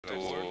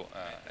to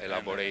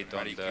elaborate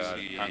on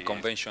the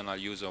unconventional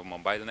use of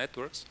mobile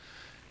networks.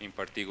 In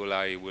particular,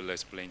 I will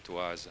explain to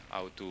us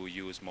how to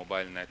use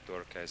mobile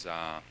network as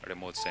a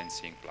remote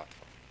sensing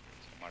platform.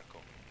 So Marco.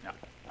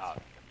 Yeah.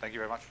 Thank you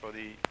very much for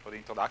the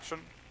introduction.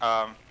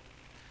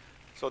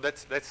 So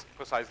that's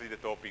precisely the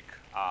topic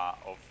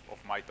of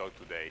my talk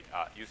today,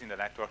 using the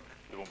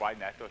mobile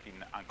network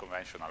in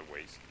unconventional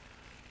ways.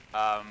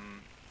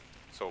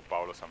 So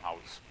Paolo somehow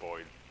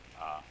spoiled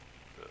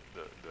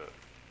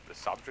the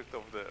subject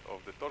of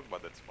the talk,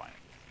 but that's fine.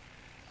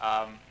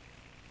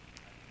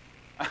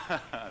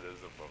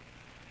 There's no problem.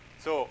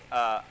 So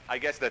I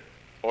guess that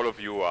all of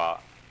you are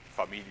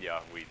familiar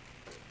with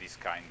this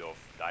kind of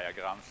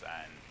diagrams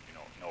and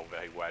know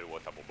very well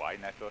what a mobile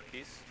network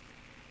is.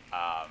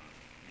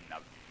 In a,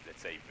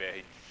 let's say,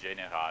 very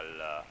general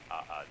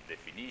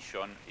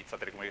definition, it's a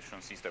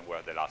telecommunication system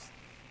where the last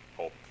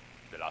hop,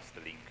 the last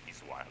link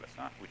is wireless,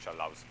 which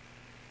allows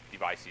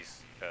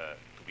devices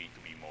to be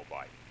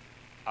mobile.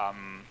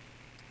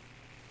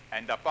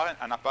 And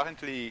an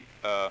apparently,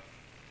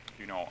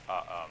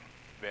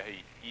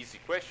 very easy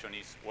question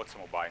is, what's a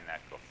mobile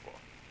network for?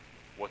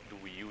 What do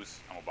we use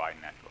a mobile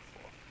network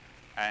for?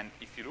 And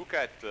if you look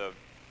at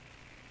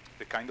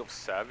the kind of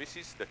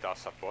services that are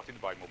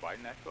supported by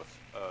mobile networks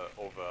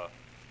over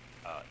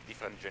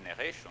different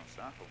generations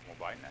of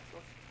mobile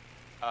networks,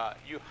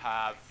 you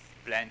have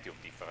plenty of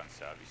different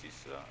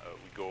services.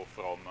 We go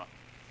from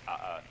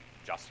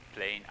just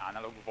plain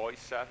analog voice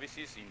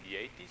services in the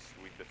 80s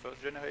with the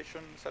first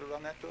generation cellular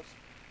networks,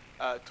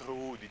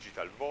 through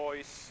digital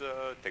voice,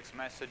 text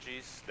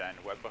messages, then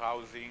web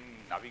browsing,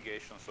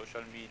 navigation,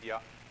 social media.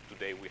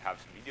 Today we have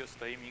video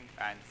streaming,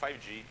 and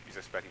 5G is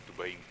expected to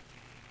bring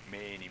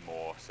many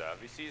more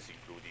services,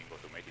 including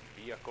automated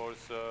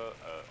vehicles,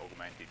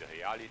 augmented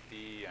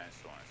reality, and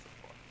so on and so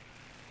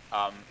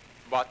forth.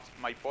 But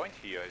my point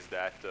here is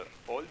that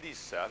all these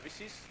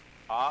services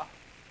are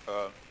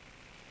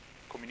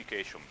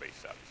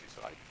communication-based services,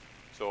 right?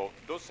 So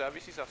those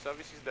services are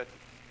services that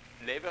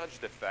leverage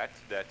the fact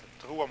that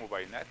through a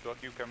mobile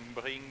network you can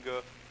bring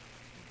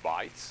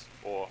bytes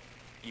or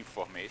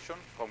information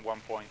from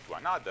one point to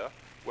another,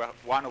 where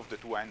one of the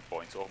two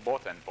endpoints or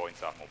both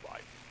endpoints are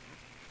mobile.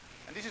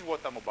 And this is what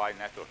a mobile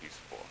network is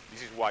for.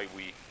 This is why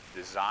we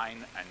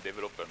design and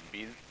develop and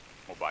build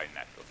mobile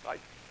networks, right?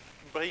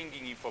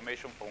 Bringing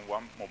information from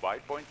one mobile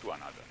point to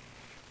another.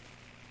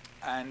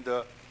 And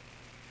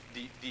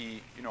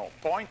the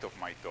point of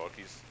my talk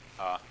is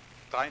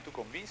trying to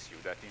convince you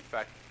that, in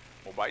fact,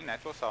 mobile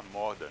networks are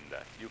more than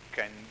that. You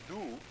can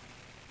do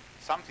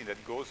something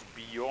that goes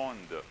beyond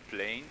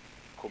plain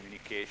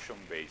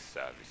communication-based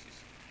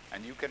services.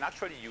 And you can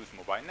actually use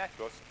mobile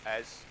networks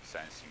as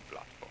sensing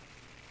platforms.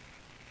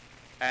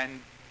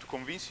 And to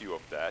convince you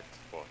of that,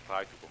 or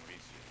try to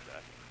convince you of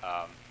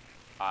that,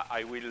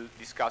 I will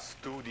discuss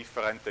two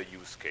different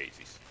use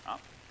cases,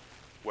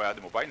 where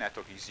the mobile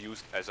network is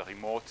used as a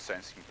remote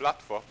sensing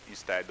platform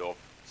instead of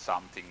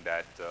something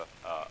that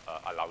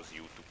allows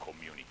you to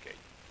communicate.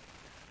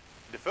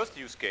 The first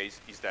use case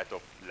is that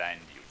of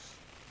land use.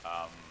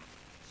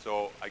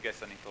 So I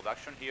guess an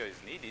introduction here is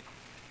needed.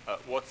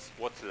 What's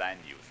land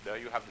use? There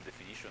you have the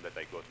definition that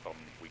I got from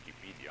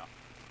Wikipedia.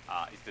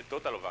 It's the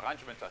total of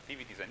arrangements,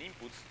 activities, and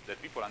inputs that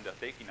people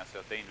undertake in a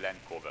certain land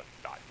cover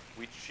type,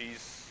 which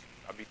is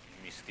a bit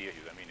mysterious.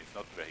 I mean, it's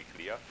not very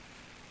clear.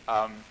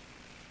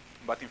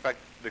 But in fact,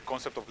 the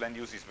concept of land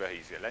use is very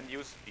easy. Land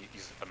use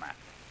is a map.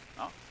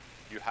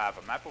 You have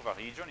a map of a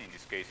region. In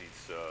this case,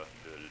 it's the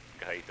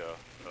greater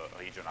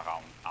region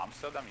around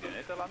Amsterdam in the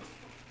Netherlands.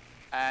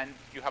 And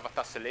you have a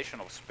tessellation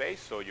of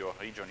space, so your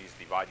region is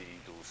divided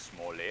into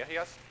small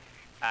areas.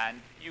 And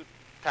you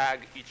tag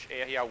each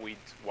area with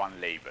one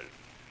label.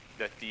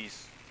 That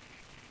is,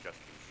 just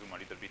to zoom a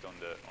little bit on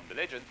the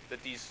legend,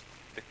 that is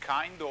the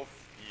kind of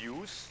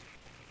use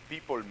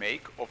people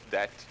make of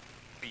that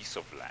piece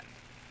of land.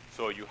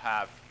 So you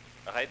have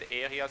red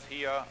areas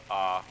here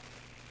are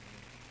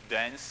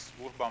dense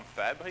urban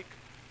fabric.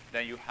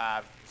 Then you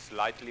have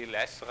slightly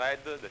less red,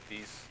 that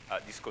is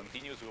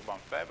discontinuous urban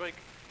fabric.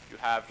 You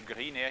have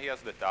green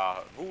areas that are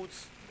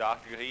woods, dark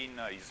green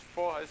is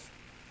forest,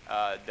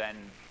 then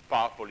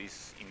purple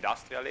is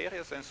industrial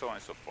areas, and so on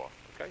and so forth.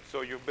 Okay?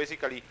 So you're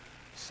basically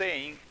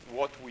saying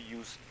what we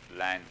use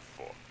land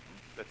for.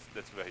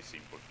 That's very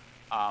simple.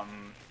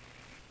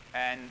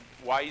 And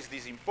why is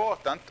this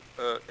important?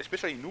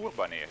 Especially in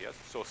urban areas,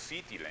 so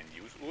city land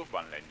use,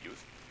 urban land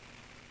use.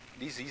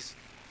 This is,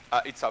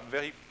 it's a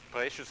very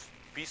precious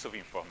piece of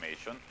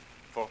information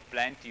for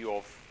plenty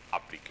of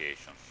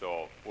applications.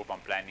 So urban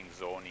planning,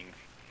 zoning,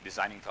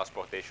 designing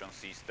transportation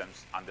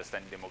systems,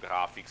 understanding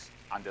demographics,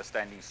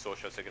 understanding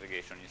social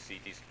segregation in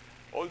cities.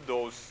 All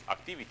those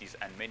activities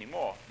and many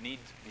more need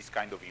this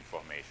kind of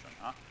information.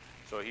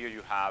 So here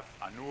you have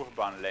an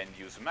urban land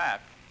use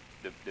map.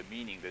 The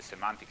meaning, the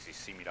semantics is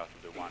similar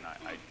to the one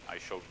I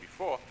showed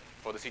before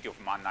for the city of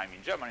Mannheim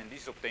in Germany, and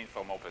this is obtained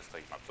from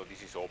OpenStreetMap, so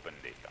this is open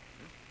data.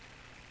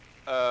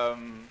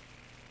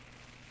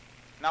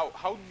 Now,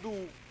 how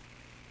do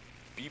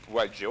people,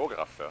 well,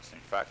 geographers, in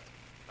fact,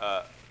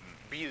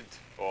 build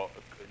or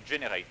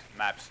generate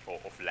maps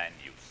of land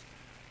use.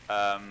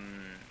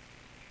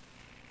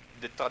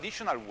 The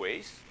traditional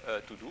ways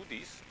to do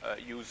this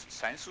use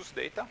census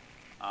data,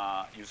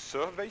 use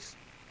surveys,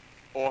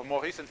 or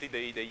more recently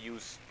they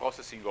use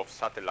processing of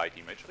satellite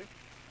imagery.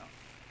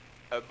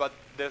 But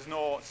there's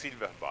no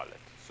silver bullet.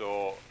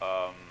 So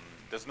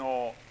there's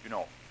no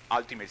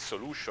ultimate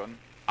solution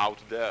out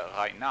there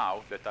right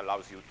now that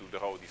allows you to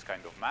draw this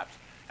kind of maps.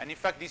 And in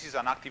fact, this is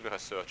an active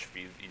research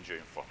field in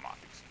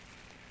geoinformatics.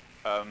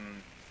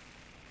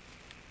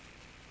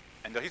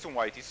 And the reason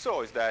why it is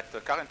so is that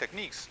all current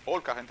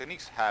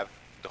techniques have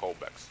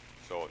drawbacks.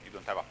 So you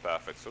don't have a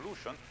perfect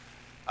solution.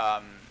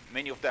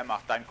 Many of them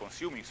are time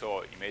consuming.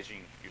 So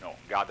imagine,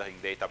 gathering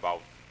data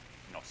about,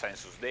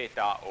 census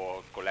data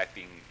or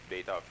collecting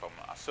data from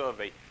a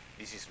survey.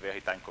 This is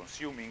very time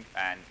consuming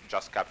and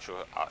just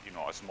capture,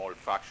 a small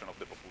fraction of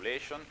the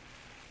population.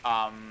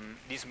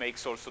 This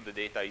makes also the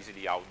data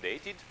easily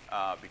outdated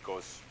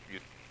because you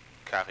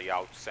carry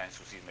out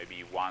censuses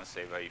maybe once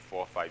every 4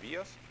 or 5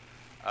 years,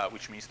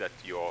 which means that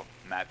your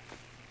map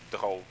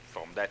draw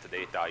from that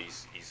data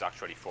is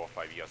actually 4 or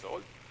 5 years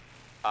old.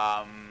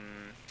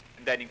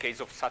 Then in case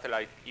of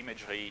satellite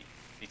imagery,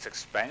 it's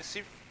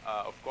expensive,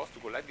 of course, to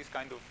collect this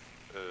kind of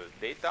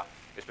data,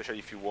 especially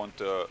if you want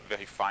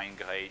very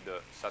fine-grade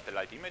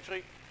satellite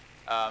imagery.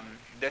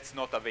 That's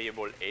not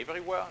available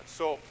everywhere.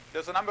 So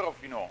there's a number of,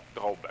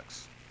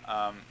 drawbacks.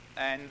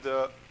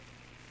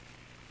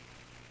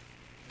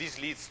 This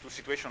leads to a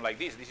situation like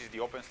this. This is the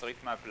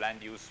OpenStreetMap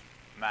land use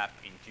map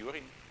in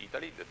Fiore,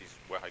 Italy. That is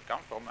where I come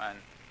from. And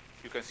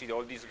you can see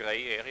all this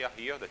gray area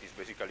here that is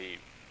basically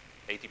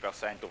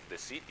 80% of the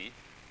city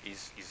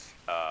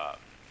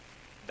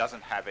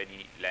doesn't have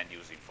any land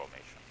use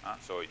information.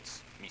 So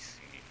it's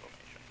missing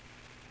information.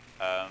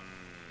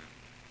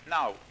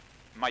 Now,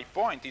 my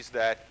point is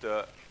that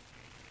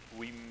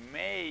we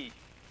may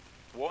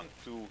want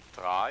to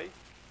try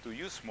to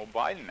use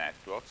mobile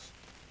networks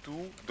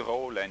to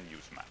draw land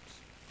use maps.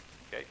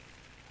 Okay?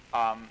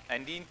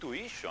 And the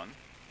intuition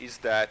is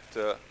that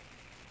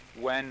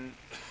when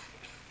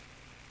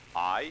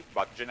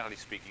but generally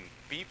speaking,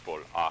 people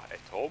are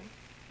at home,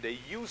 they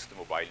use the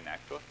mobile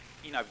network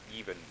in a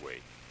given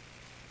way.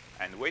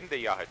 And when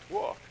they are at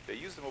work, they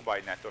use the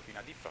mobile network in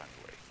a different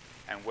way.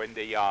 And when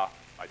they are,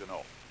 I don't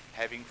know,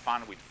 having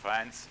fun with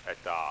friends at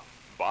a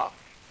bar,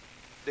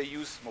 they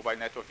use mobile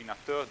network in a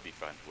third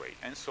different way,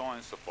 and so on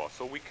and so forth.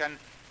 So we can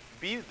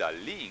build a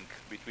link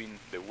between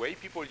the way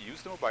people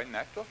use the mobile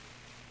network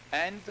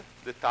and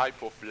the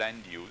type of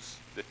land use,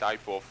 the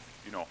type of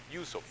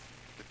use of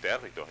the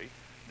territory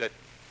that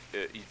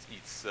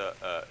it's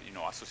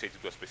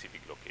associated to a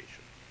specific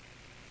location.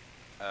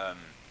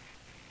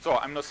 So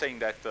I'm not saying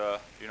that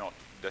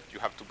that you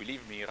have to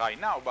believe me right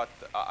now, but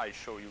I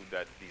show you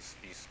that this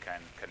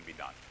can be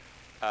done.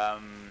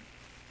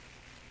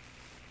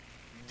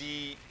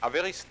 A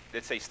very,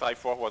 let's say,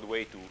 straightforward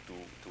way to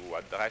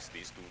address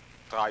this, to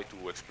try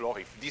to explore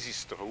if this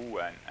is true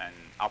and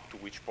up to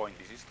which point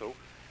this is true,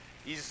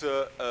 is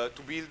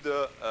to build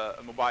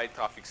mobile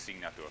traffic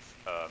signatures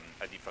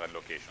at different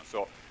locations.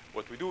 So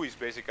what we do is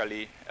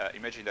basically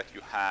imagine that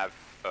you have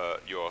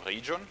your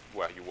region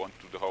where you want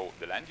to draw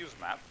the land use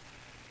map,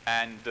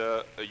 and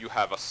you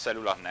have a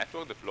cellular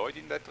network deployed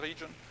in that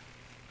region.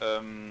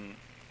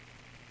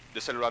 The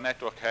cellular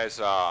network has,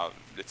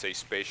 let's say,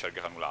 spatial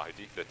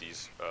granularity that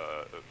is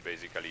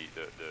basically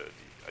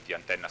at the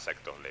antenna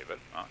sector level.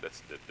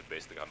 That's the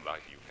best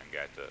granularity you can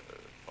get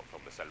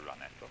from the cellular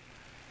network.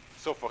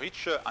 So for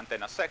each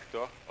antenna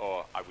sector,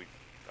 or I will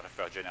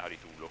refer generally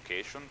to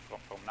location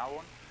from now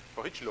on,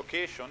 for each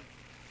location,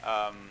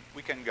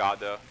 we can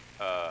gather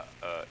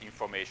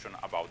information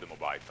about the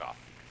mobile traffic.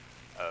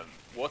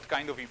 What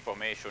kind of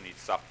information,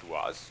 it's up to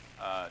us.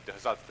 The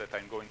results that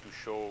I'm going to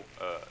show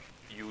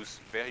use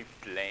very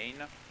plain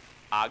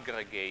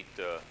aggregate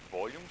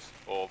volumes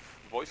of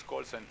voice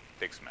calls and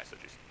text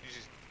messages. This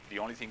is the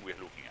only thing we're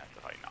looking at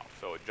right now.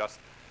 So just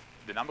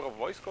the number of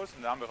voice calls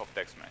and the number of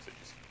text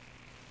messages.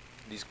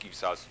 This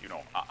gives us,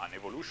 an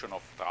evolution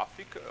of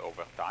traffic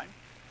over time.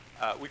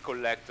 We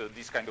collect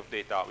this kind of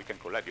data. We can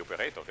collect, the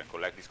operator can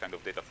collect this kind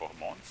of data for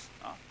months.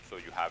 So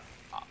you have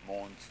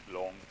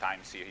month-long time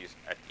series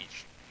at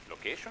each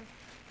location.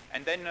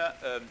 And then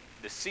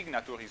the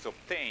signature is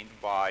obtained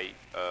by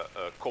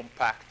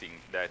compacting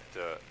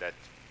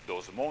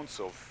those months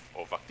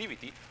of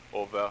activity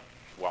over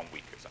 1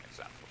 week, as an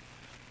example.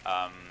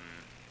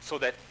 So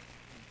that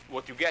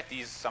what you get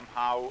is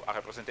somehow a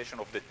representation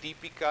of the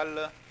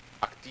typical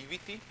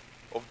activity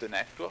of the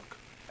network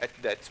at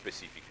that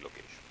specific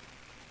location.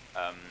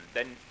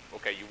 Then,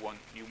 okay,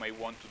 you may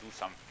want to do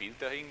some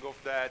filtering of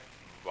that,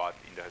 but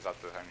in the results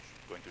that I'm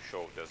going to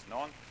show, there's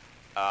none.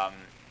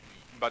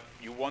 But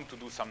you want to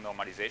do some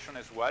normalization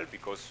as well,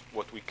 because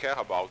what we care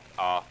about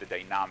are the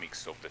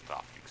dynamics of the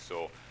traffic.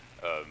 So,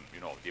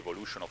 the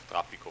evolution of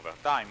traffic over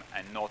time,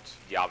 and not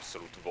the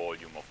absolute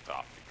volume of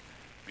traffic.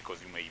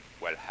 Because you may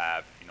well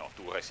have,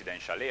 two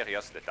residential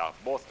areas that are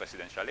both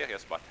residential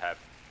areas, but have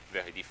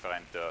very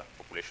different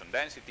population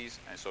densities,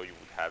 and so you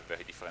would have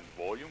very different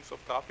volumes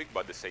of traffic,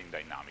 but the same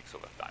dynamics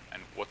over time.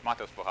 And what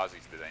matters for us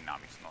is the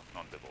dynamics,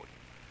 not the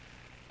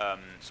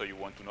volume. So you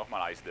want to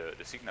normalize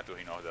the signature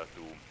in order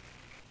to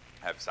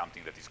have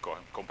something that is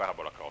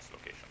comparable across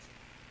locations.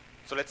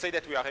 So let's say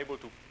that we are able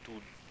to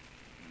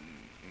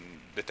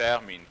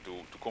determine,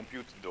 to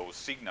compute those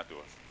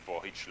signatures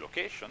for each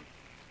location.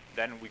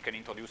 Then we can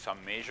introduce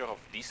some measure of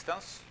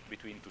distance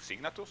between two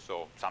signatures.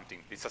 So something,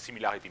 it's a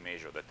similarity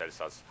measure that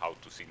tells us how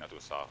two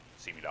signatures are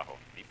similar or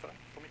different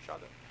from each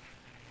other.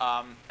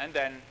 And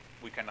then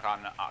we can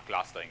run a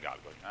clustering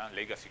algorithm,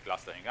 legacy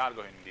clustering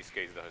algorithm. In this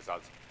case, the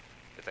results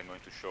that I'm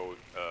going to show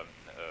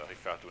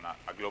refer to an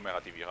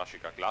agglomerative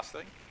hierarchical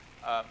clustering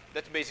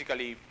that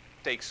basically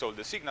takes all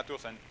the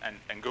signatures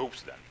and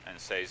groups them and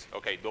says,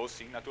 okay, those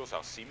signatures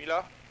are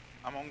similar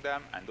among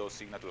them, and those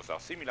signatures are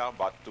similar,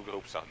 but two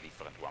groups are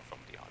different one from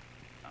the other.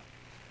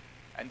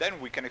 And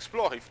then we can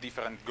explore if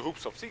different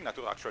groups of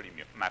signatures actually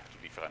map to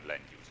different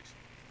land uses.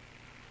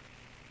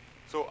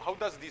 So how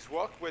does this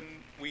work when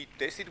we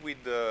test it with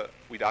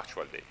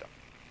actual data?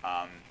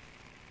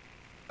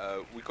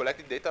 We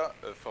collected data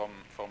from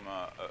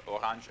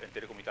Orange and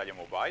Telecom Italia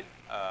Mobile.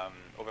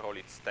 Overall,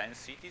 it's 10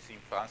 cities in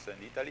France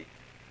and Italy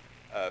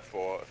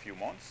for a few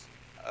months.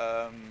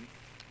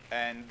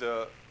 And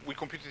we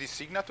computed this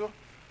signature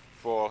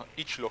for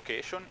each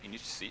location in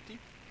each city,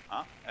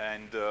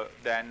 and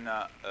then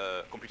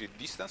computed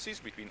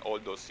distances between all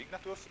those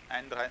signatures,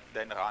 and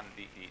then run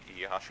the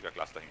hierarchical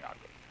clustering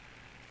algorithm.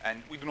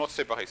 And we do not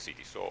separate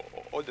cities, so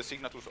all the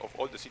signatures of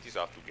all the cities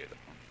are together.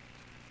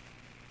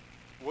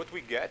 What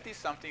we get is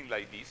something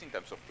like this in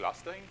terms of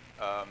clustering.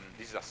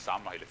 This is a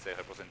summary, let's say,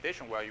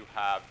 representation where you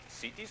have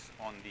cities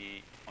on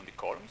the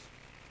columns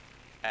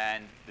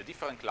and the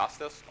different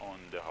clusters on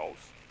the rows.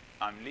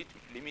 I'm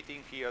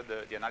limiting here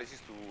the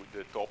analysis to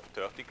the top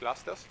 30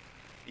 clusters,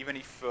 even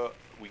if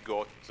we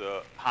got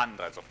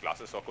hundreds of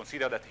clusters. So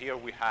consider that here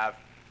we have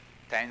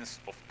tens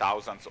of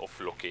thousands of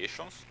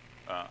locations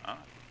on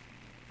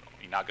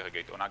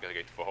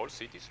aggregate for all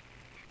cities.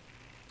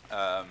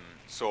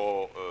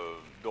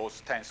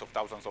 Those tens of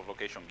thousands of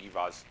locations give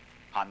us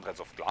hundreds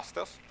of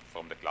clusters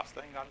from the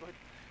clustering algorithm.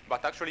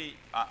 But actually,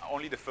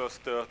 only the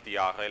first 30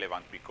 are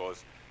relevant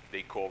because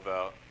they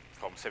cover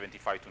from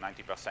 75 to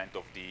 90%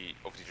 of the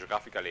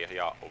geographical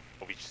area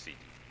of each city.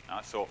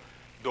 So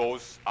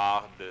those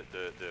are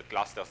the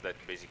clusters that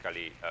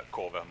basically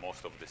cover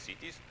most of the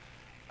cities.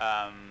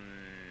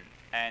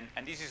 And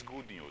this is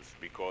good news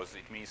because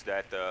it means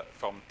that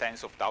from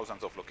tens of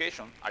thousands of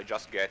locations, I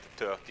just get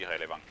 30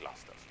 relevant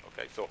clusters.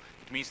 Okay, so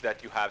it means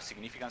that you have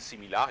significant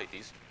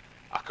similarities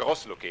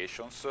across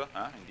locations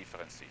in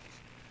different cities.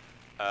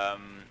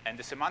 And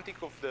the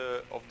semantic of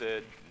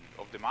the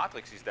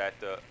matrix is that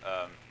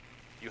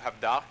you have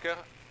darker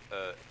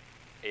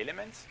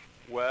elements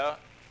where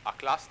a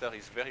cluster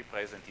is very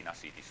present in a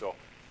city. So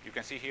you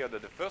can see here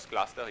that the first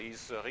cluster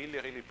is really,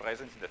 really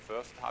present in the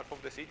first half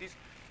of the cities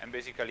and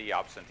basically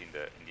absent in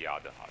the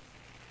other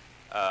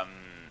half.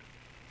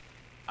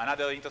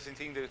 Another interesting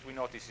thing that we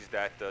notice is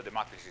that the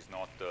matrix is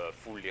not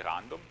fully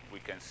random. We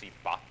can see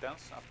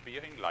patterns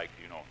appearing, like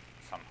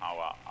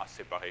somehow a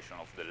separation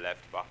of the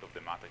left part of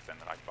the matrix and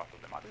the right part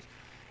of the matrix.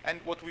 And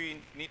what we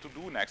need to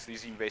do next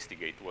is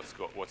investigate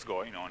what's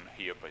going on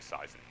here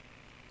precisely.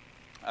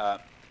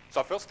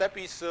 So first step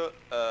is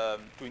to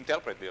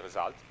interpret the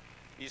result,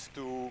 is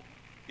to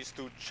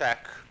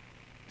check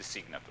the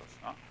signatures.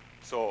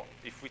 So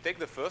if we take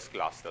the first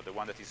cluster, the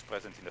one that is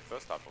present in the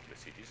first half of the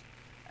cities,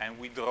 and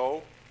we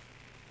draw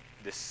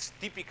the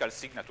typical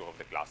signature of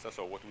the cluster,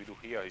 so what we do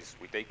here is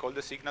we take all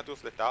the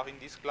signatures that are in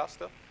this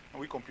cluster,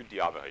 and we compute the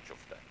average of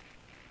that.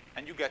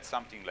 And you get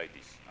something like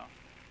this.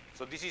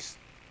 So this is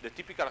the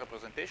typical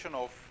representation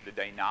of the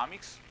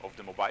dynamics of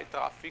the mobile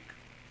traffic,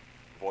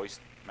 voice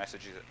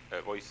messages,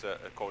 voice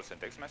calls and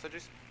text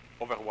messages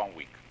over 1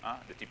 week,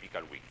 the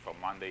typical week, from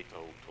Monday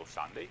through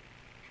Sunday,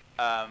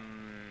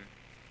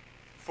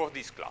 for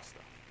this cluster.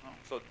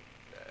 So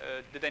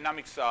the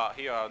dynamics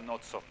here are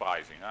not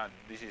surprising.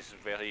 This is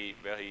very,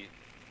 very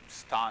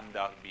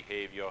standard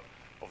behavior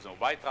of the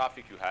mobile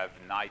traffic. You have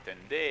night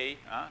and day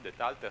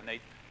that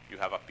alternate. You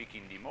have a peak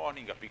in the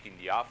morning, a peak in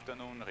the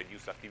afternoon,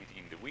 reduced activity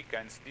in the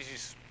weekends. This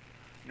is,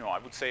 I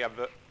would say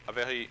a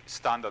very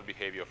standard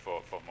behavior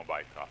for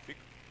mobile traffic.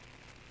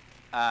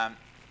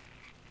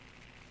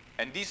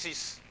 And this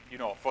is,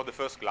 for the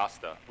first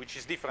cluster, which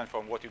is different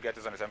from what you get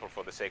as an example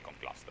for the second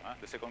cluster.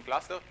 The second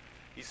cluster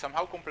is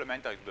somehow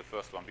complementary to the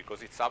first one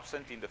because it's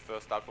absent in the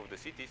first half of the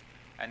cities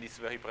and it's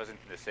very present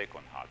in the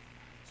second half.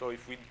 So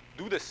if we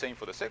do the same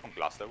for the second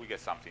cluster, we get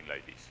something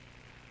like this.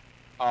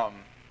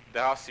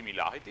 There are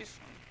similarities,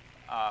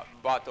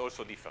 but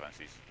also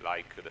differences,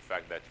 like the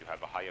fact that you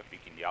have a higher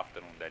peak in the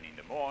afternoon than in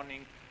the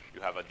morning,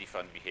 you have a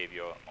different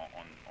behavior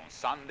on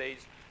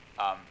Sundays,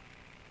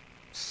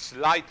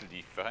 slight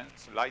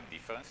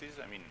differences,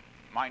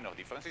 minor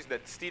differences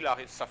that still are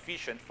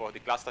sufficient for the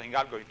clustering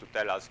algorithm to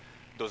tell us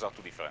those are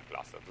two different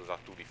clusters, those are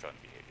two different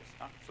behaviors.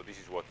 So this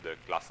is what the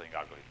clustering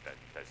algorithm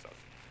tells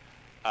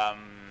us.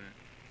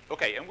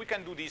 okay, and we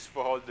can do this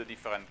for all the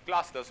different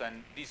clusters,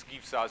 and this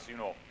gives us,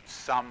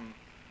 some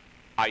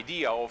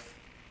idea of,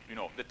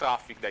 the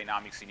traffic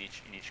dynamics in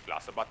each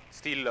cluster. But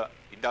still,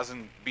 it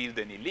doesn't build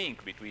any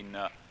link between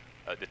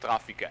the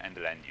traffic and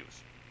the land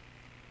use.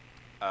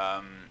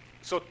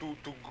 So to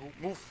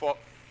move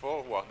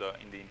forward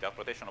in the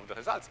interpretation of the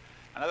results,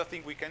 another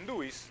thing we can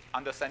do is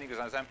understanding, as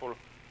an example,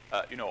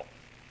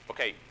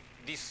 okay,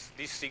 this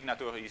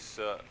signature is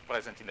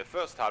present in the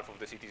first half of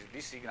the cities,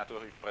 this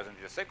signature is present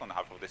in the second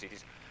half of the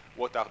cities.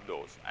 What are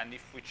those? And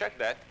if we check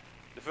that,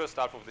 the first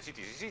half of the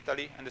cities is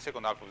Italy, and the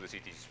second half of the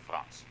cities is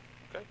France.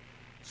 Okay?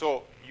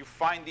 So you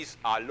find this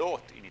a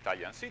lot in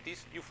Italian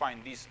cities, you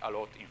find this a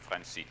lot in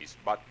French cities,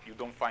 but you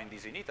don't find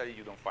this in Italy,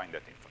 you don't find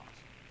that in France.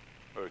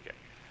 Okay.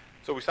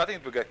 So we're starting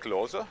to get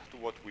closer to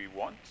what we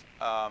want.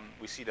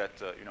 We see that,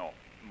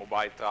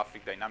 mobile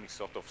traffic dynamics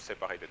sort of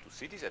separated two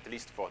cities, at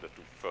least for the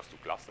first two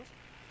clusters.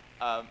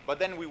 But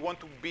then we want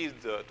to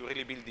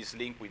really build this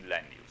link with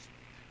land use.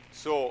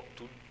 So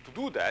to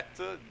do that,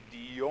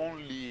 the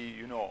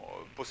only,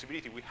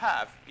 possibility we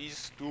have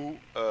is to,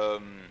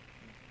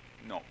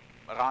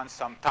 run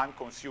some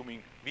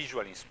time-consuming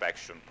visual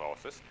inspection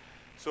process.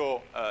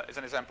 So as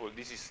an example,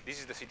 this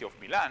is the city of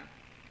Milan,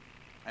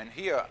 and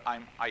here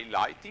I'm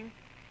highlighting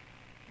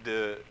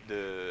the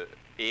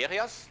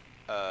areas,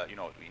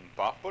 in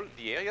purple,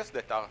 the areas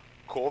that are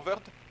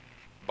covered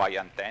by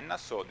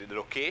antennas, so the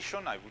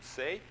location, I would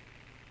say,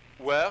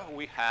 where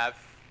we have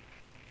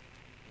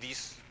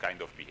this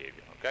kind of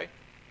behavior, okay?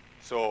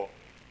 So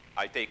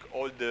I take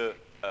all the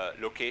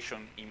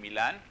location in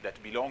Milan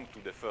that belong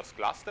to the first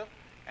cluster,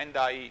 and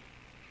I,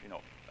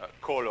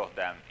 color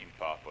them in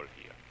purple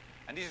here.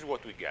 And this is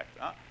what we get.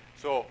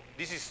 So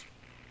this is,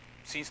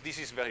 since this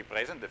is very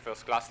present, the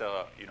first cluster,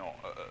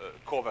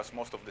 covers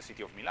most of the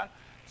city of Milan,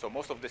 so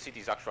most of the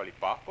city is actually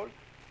purple,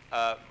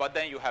 but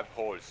then you have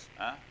holes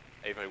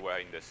everywhere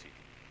in the city.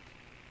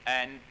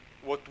 And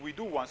what we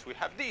do once we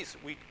have this,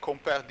 we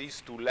compare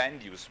these to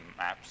land use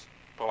maps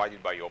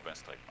provided by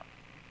OpenStreetMap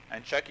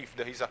and check if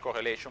there is a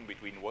correlation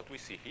between what we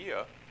see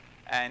here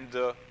and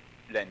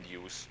land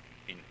use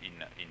in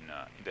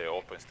the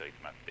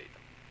OpenStreetMap data.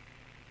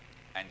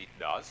 And it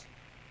does.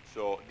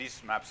 So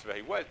this maps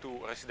very well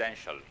to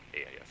residential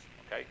areas,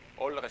 okay?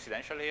 All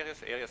residential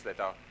areas that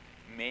are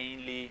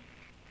mainly,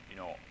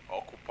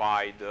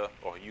 occupied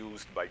or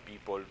used by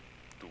people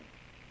to,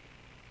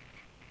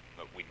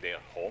 with their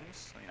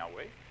homes in a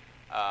way.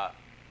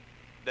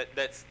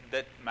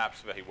 That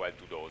maps very well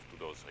to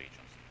those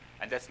regions.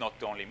 And that's not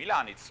only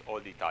Milan, it's all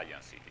the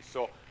Italian cities.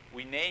 So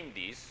we name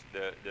this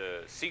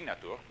the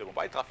signature, the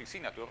mobile traffic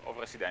signature of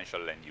residential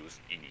land use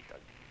in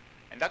Italy.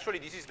 And actually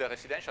this is the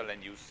residential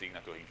land use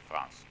signature in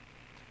France.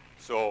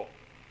 So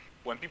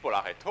when people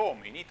are at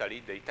home in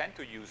Italy, they tend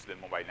to use the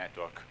mobile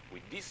network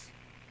with this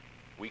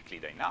weekly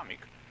dynamic.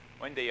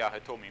 When they are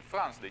at home in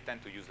France, they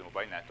tend to use the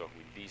mobile network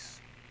with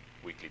this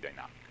weekly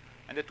dynamic.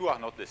 And the two are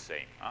not the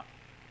same.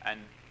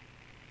 And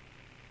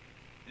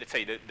let's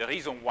say the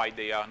reason why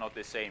they are not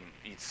the same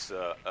is,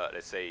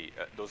 let's say,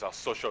 those are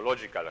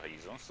sociological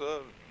reasons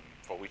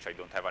for which I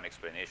don't have an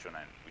explanation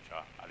and which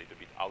are a little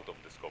bit out of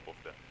the scope of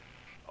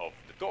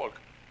the talk.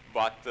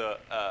 But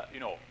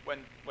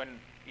when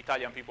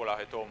Italian people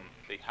are at home,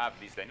 they have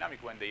this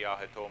dynamic. When they are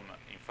at home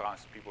in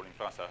France, people in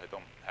France are at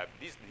home have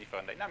these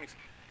different dynamics.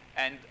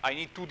 And I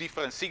need two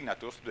different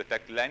signatures to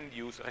detect land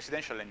use,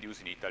 residential land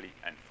use in Italy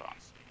and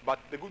France. But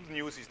the good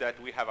news is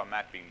that we have a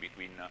mapping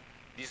between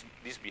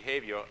this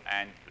behavior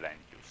and land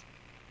use.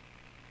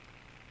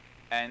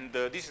 And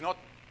this is not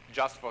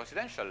just for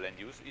residential land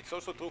use, it's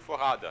also true for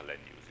other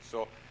land uses.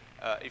 So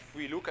if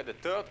we look at the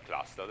third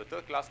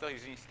cluster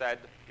is instead,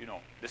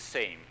 the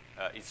same.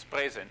 It's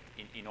present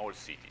in all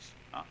cities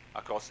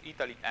across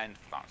Italy and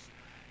France.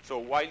 So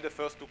while the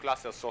first two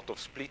clusters sort of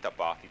split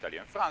apart, Italy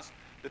and France,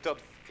 the third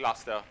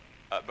cluster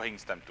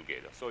brings them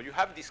together. So you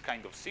have this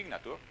kind of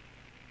signature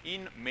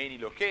in many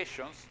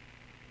locations,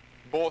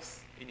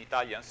 both in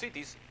Italian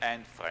cities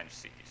and French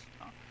cities.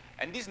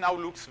 And this now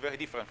looks very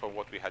different from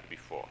what we had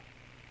before.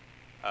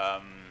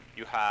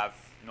 You have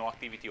no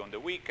activity on the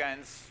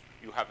weekends,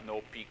 you have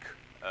no peak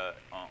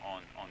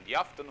on the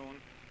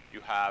afternoon,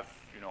 you have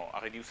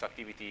a reduced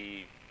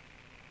activity,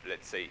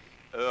 let's say,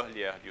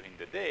 earlier during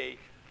the day.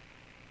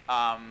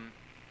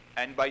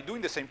 And by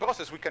doing the same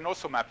process, we can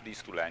also map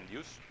these to land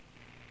use.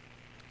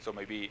 So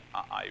maybe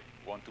I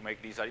want to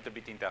make this a little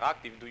bit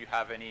interactive. Do you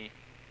have any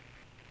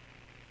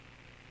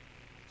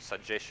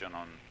suggestion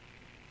on,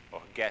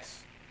 or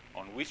guess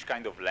on which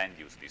kind of land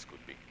use this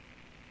could be?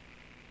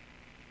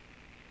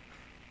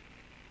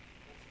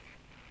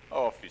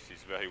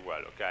 Offices, very well,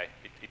 okay.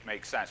 It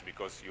makes sense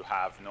because you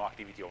have no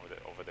activity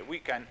over the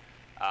weekend.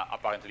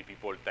 Apparently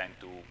people tend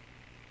to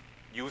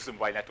use the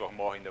mobile network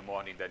more in the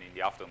morning than in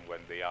the afternoon when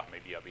they are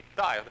maybe a bit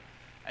tired.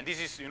 And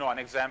this is, an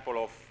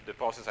example of the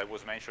process I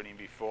was mentioning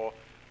before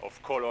of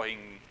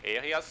coloring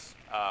areas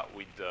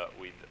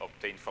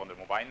obtained from the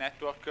mobile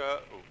network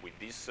with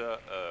this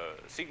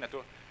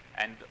signature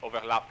and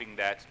overlapping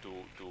that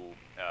to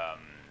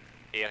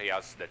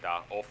areas that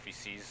are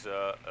offices,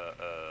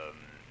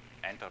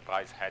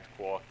 enterprise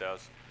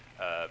headquarters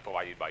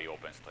provided by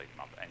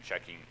OpenStreetMap, and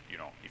checking,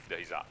 if there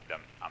is a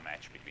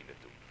match between the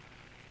two.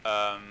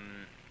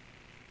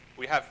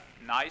 We have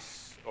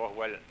nice, or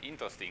well,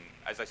 interesting,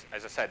 as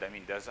I said, I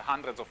mean, there's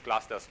hundreds of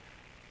clusters,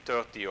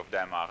 30 of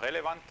them are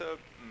relevant.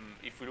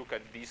 If we look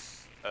at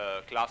this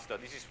cluster,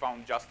 this is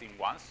found just in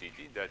one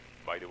city, that,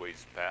 by the way,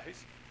 is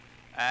Paris.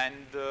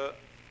 And,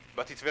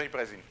 but it's very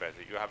present in Paris.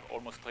 You have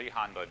almost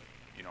 300,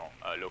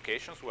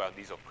 locations where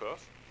this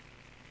occurs.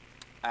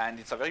 And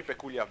it's a very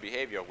peculiar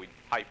behavior with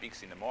high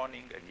peaks in the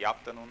morning and the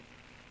afternoon,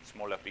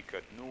 smaller peak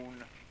at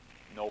noon,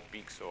 no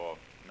peaks or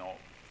no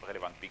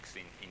relevant peaks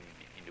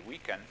in the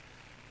weekend.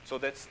 So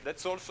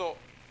that's also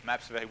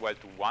maps very well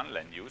to one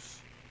land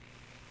use.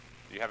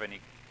 Do you have any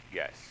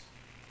guess?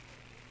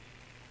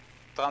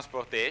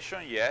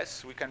 Transportation,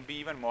 yes, we can be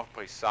even more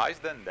precise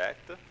than that,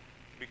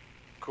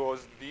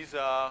 because these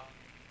are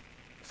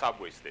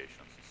subway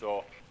stations.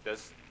 So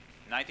there's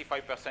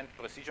 95%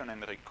 precision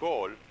and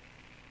recall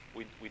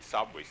with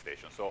subway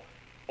stations. So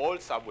all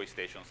subway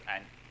stations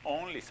and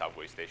only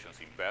subway stations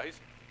in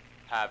Paris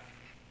have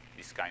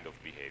this kind of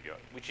behavior,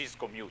 which is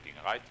commuting,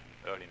 right?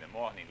 Early in the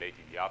morning, late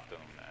in the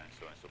afternoon, and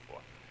so on and so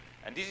forth.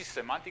 And this is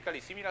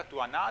semantically similar to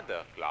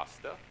another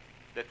cluster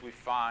that we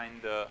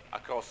find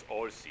across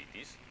all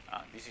cities.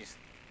 This is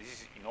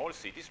in all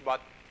cities, but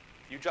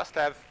you just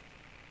have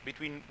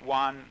between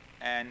 1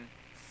 and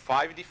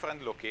 5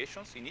 different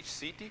locations in each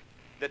city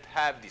that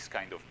have this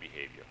kind of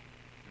behavior.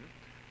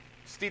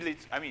 Still,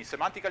 it's, I mean,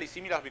 semantically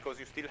similar because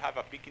you still have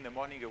a peak in the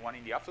morning and one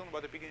in the afternoon,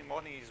 but the peak in the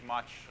morning is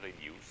much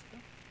reduced.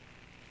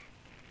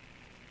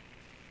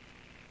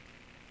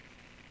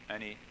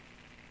 Any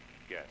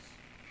guess?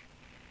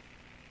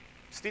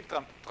 Still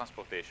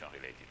transportation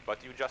related,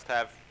 but you just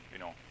have,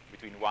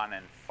 between 1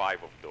 and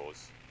 5 of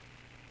those.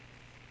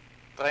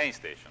 Train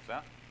stations,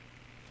 huh?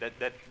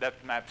 That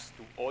maps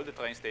to all the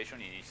train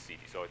stations in each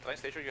city. So at train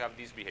station, you have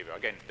this behavior.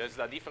 Again, there's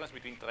a difference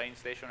between train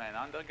station and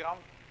underground.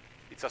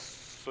 It's a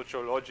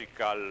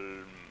sociological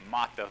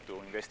matter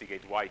to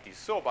investigate why it is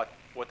so, but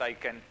what I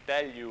can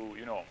tell you,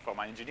 from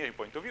an engineering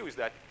point of view is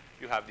that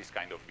you have this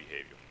kind of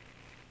behavior.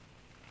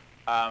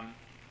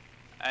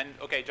 And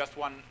okay, just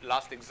one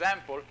last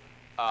example.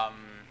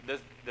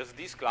 There's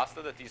this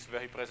cluster that is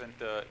very present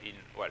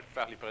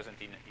fairly present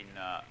in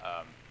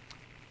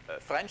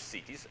French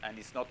cities, and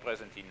it's not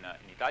present in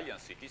Italian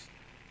cities,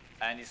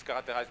 and it's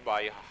characterized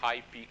by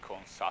high peak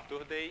on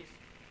Saturdays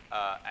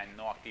and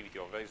no activity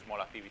or very small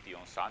activity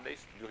on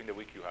Sundays. During the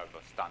week, you have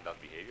a standard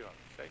behavior, I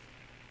would say.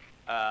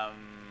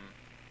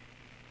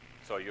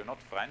 So you're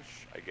not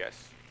French, I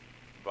guess,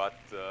 but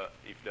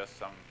if there's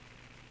some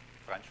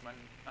Frenchman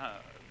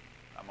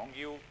among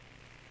you,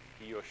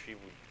 he or she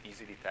would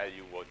easily tell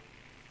you what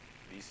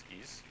this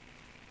is.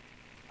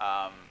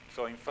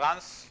 So in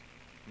France,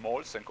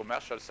 malls and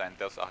commercial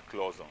centers are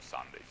closed on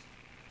Sundays.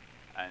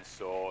 And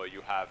so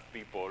you have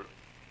people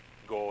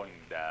going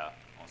there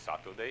on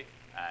Saturday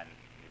and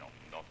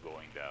not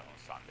going there on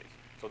Sundays.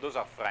 So those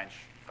are French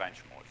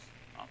malls.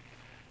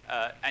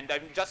 And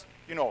I'm just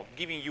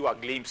giving you a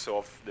glimpse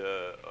of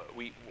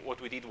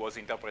what we did was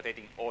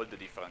interpreting all the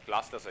different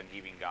clusters and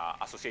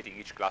associating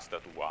each cluster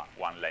to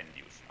one land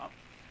use.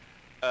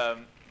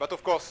 But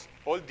of course,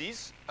 all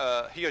these,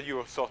 here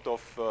you're sort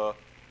of,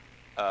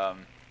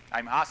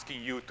 I'm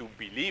asking you to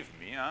believe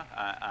me,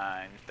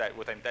 and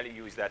what I'm telling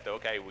you is that,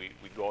 okay,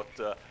 we got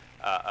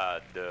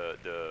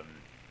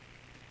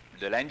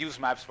the land use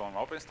maps from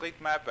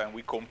OpenStreetMap, and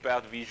we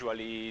compared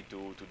visually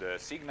to the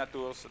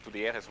signatures, to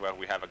the areas where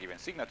we have a given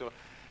signature.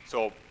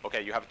 So,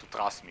 okay, you have to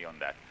trust me on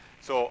that.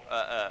 So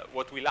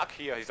what we lack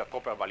here is a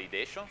proper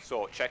validation,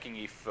 so checking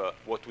if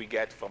what we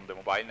get from the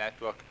mobile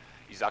network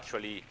is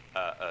actually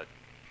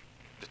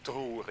the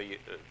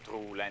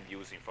true land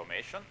use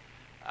information.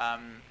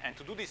 And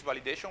to do this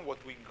validation, what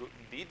we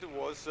did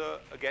was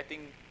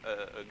getting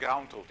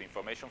ground truth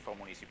information from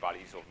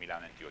municipalities of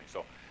Milan and Turin.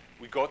 So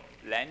we got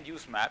land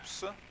use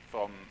maps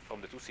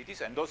from the two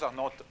cities, and those are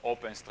not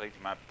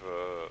OpenStreetMap,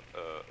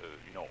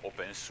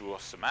 open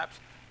source maps.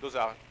 Those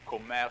are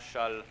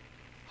commercial,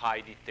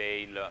 high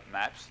detail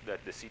maps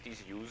that the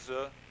cities use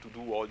to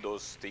do all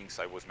those things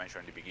I was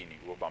mentioning in the beginning: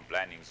 urban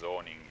planning,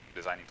 zoning,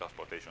 designing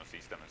transportation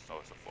system, and so on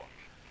and so forth.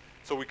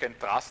 So we can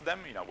trust them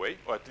in a way,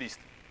 or at least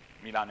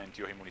Milan and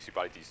Turin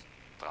municipalities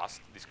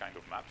trust this kind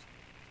of maps.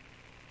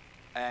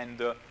 And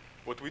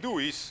what we do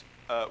is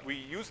we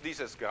use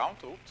this as ground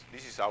truth.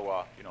 This is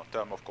our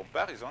term of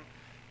comparison.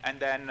 And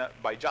then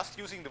by just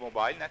using the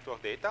mobile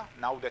network data,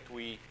 now that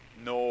we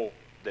know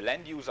the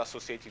land use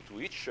associated to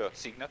each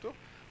signature,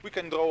 we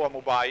can draw a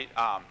mobile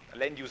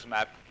land use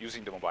map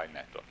using the mobile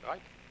network,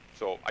 right?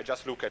 So I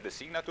just look at the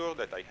signature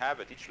that I have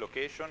at each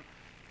location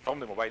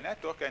from the mobile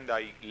network, and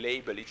I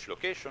label each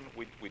location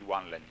with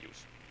one land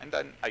use. And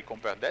then I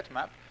compare that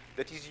map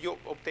that is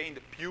obtained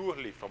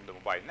purely from the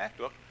mobile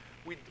network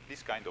with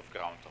this kind of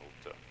ground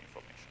truth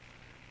information.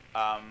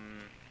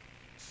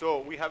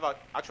 So we have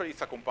actually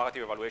it's a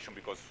comparative evaluation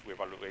because we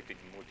evaluated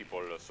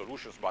multiple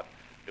solutions, but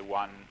the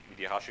one with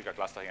the hierarchical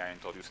clustering I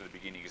introduced at the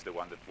beginning is the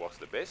one that works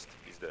the best,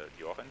 is the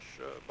orange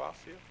bars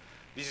here.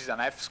 This is an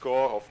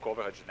F-score of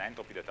coverage and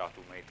entropy that are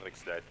two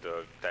metrics that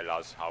tell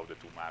us how the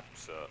two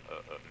maps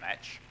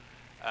match.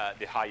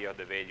 The higher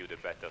the value, the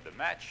better the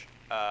match.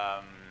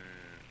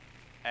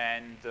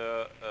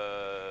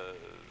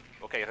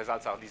 Okay,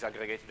 results are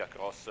disaggregated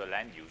across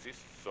land uses,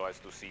 so as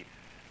to see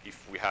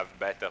if we have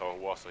better or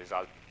worse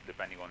result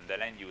depending on the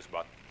land use,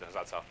 but the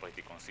results are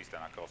pretty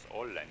consistent across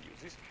all land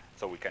uses,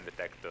 so we can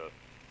detect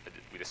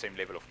with the same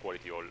level of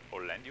quality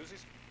all land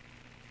uses.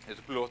 The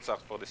plots are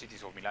for the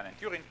cities of Milan and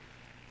Turin.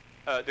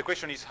 The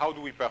question is, how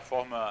do we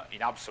perform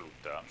in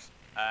absolute terms?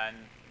 And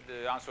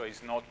the answer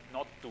is not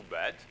too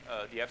bad.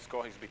 The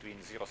F-score is between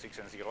 0.6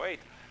 and 0.8,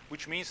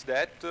 which means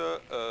that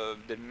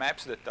the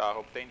maps that are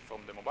obtained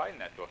from the mobile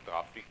network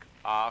traffic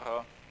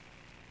are,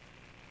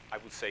 I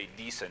would say,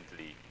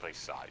 decently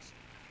precise.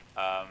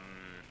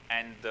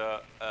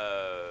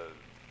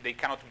 They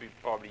cannot be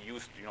probably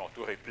used,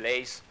 to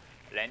replace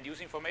land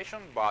use information,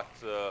 but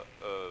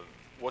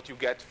what you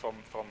get from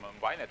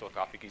mobile network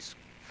traffic is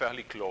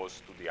fairly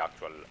close to the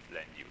actual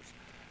land use.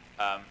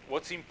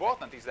 What's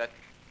important is that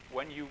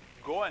when you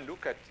go and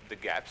look at the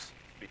gaps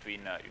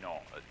between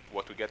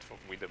what we get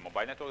with the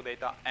mobile network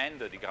data and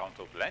the ground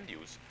truth land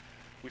use,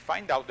 we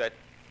find out that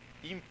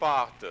in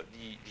part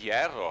the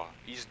error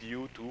is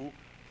due to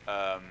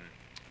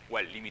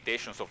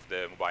limitations of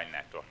the mobile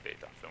network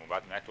data. So the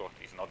mobile network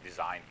is not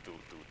designed to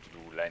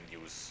do land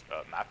use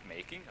map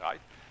making,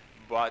 right?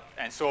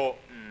 So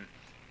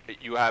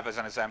you have, as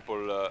an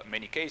example,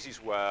 many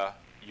cases where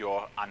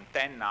your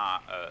antenna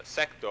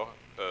sector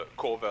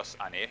covers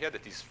an area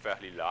that is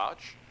fairly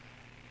large,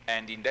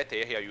 and in that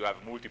area you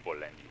have multiple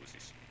land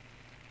uses.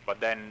 But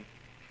then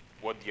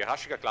what the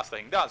hierarchical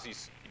clustering does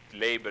is it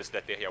labels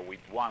that area with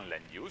one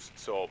land use,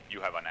 so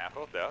you have an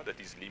error there that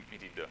is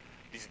limited.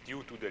 This is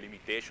due to the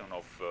limitation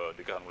of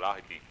the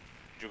granularity,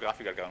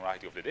 geographical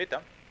granularity of the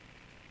data.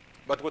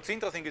 But what's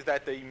interesting is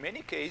that in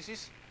many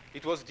cases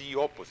it was the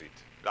opposite.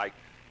 Like,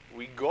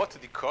 we got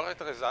the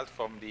correct result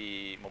from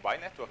the mobile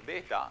network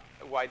data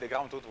while the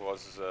ground truth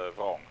was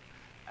wrong.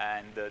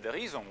 And the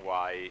reason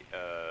why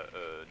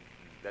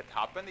that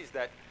happened is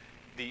that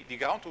the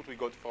ground truth we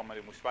got from the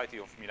municipality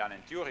of Milan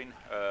and Turin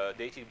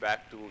dated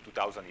back to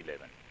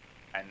 2011.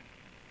 And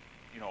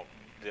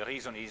the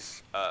reason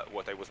is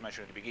what I was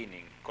mentioning at the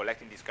beginning.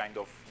 Collecting this kind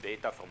of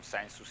data from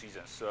censuses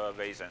and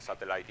surveys and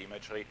satellite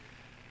imagery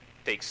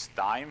takes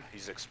time,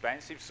 is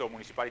expensive, so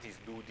municipalities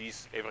do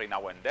this every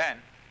now and then.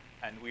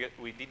 And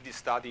we did this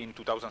study in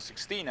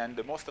 2016, and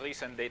the most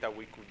recent data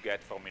we could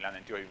get from Milan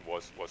and Turin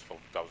was from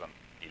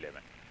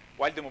 2011.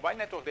 While the mobile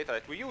network data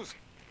that we used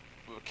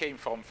came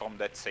from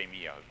that same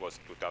year. It was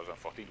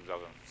 2014,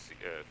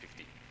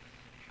 2015.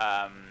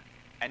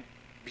 And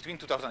between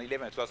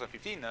 2011 and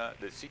 2015,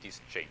 the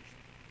cities changed.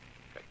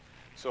 Okay.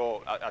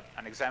 So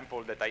an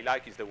example that I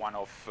like is the one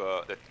of,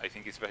 that I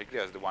think is very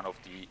clear, is the one of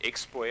the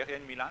Expo area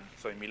in Milan.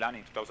 So in Milan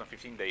in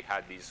 2015, they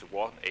had this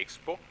World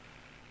Expo,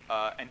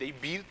 and they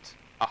built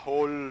a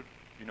whole,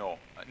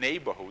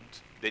 neighborhood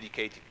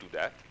dedicated to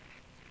that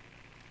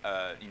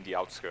in the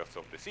outskirts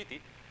of the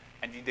city.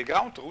 And in the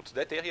ground truth,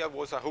 that area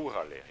was a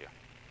rural area,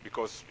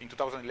 because in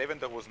 2011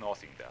 there was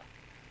nothing there.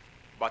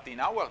 But in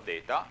our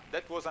data,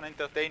 that was an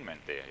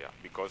entertainment area,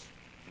 because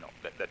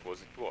that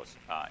was in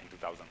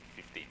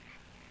 2015.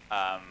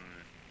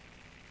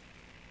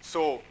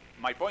 So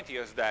my point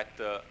here is that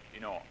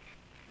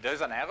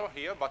there's an error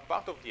here, but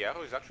part of the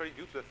error is actually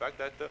due to the fact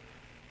that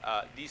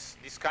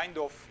this kind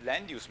of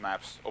land use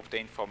maps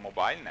obtained from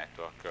mobile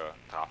network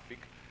traffic,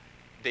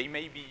 they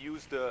may be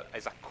used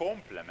as a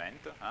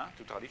complement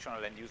to traditional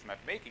land use map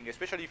making,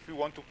 especially if you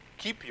want to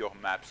keep your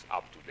maps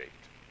up to date,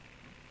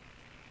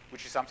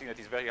 which is something that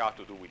is very hard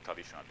to do with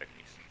traditional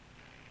techniques.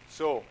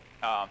 So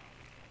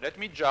let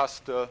me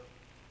just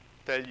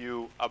tell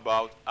you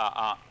about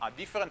a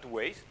different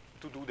ways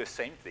to do the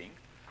same thing.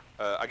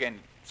 Again,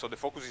 so the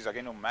focus is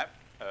again on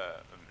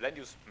land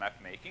use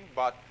map making,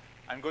 but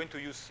I'm going to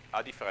use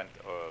a different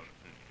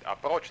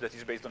approach that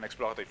is based on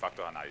exploratory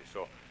factor analysis.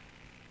 So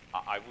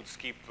I would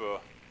skip,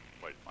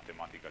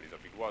 mathematical is a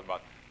big word,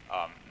 but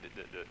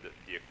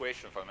the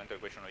equation, fundamental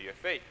equation of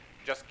EFA,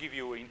 just give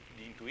you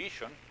the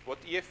intuition. What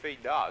EFA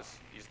does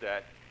is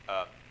that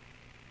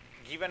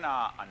given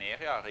an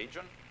area, a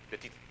region,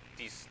 that it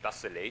is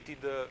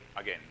tessellated,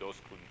 again, those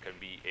can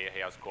be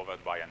areas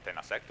covered by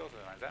antenna sectors,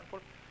 as an example.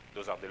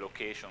 Those are the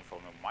location from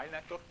a mobile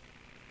network.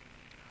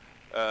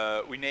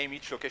 We name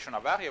each location a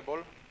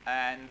variable,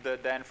 and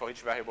then for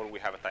each variable we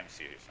have a time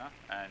series.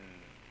 And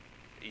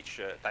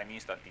each time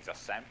instant is a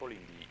sample in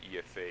the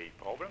EFA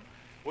problem.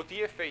 What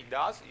EFA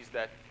does is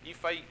that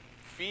if I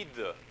feed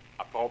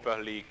a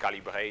properly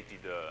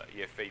calibrated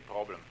EFA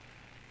problem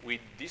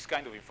with this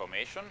kind of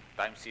information,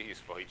 time series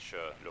for each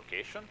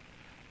location,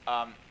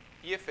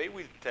 EFA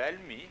will tell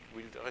me,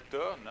 will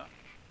return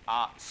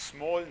a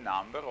small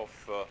number of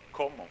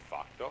common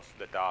factors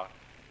that are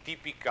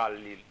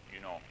typically,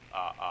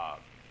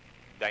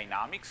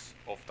 dynamics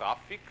of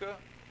traffic.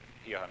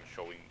 Here I'm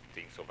showing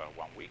things over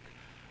 1 week.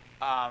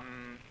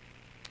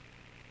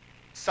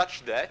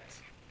 Such that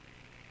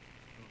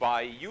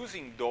by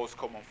using those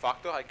common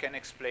factors, I can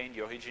explain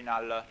the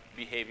original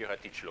behavior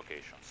at each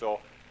location. So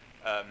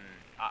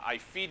I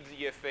feed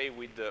the EFA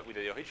with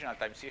the original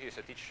time series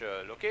at each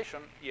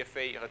location.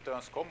 EFA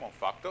returns common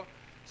factor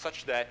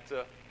such that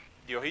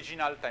the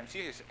original time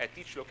series at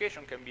each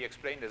location can be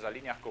explained as a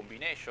linear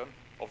combination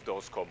of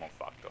those common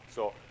factors.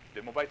 So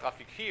the mobile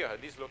traffic here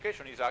at this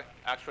location is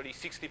actually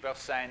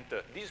 60%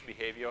 this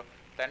behavior,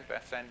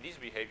 10% this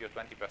behavior, 20%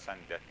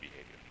 that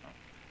behavior, no?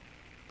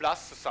 Plus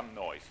some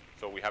noise.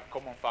 So we have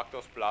common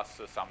factors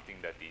plus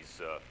something that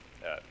is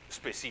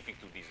specific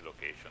to this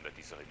location that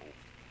is removed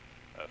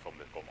from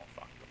the common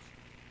factors.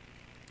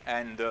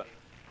 And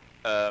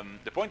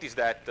the point is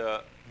that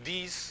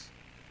these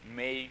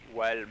may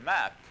well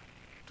map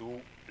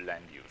to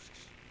land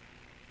uses.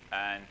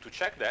 And to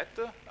check that,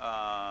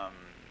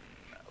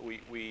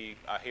 we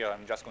are here,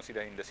 I'm just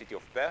considering the city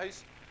of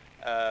Paris,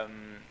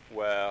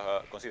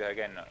 where consider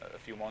again a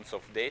few months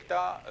of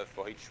data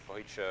for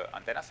each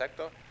antenna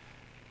sector.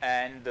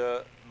 And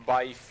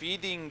by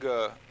feeding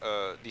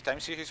the time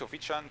series of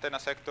each antenna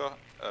sector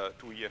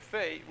to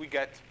EFA, we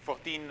get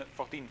 14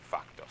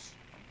 factors.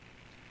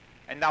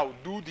 And now,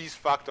 do these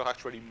factors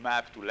actually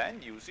map to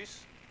land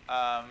uses?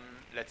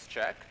 Let's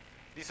check.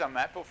 This is a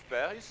map of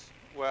Paris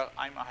where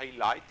I'm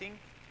highlighting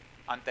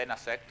antenna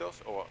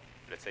sectors, or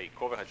let's say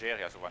coverage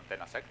areas of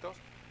antenna sectors,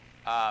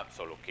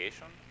 so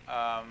location,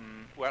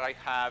 where I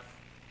have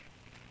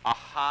a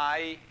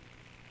high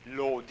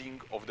loading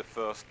of the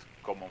first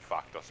common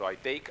factor. So I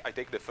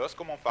take the first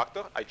common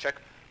factor, I check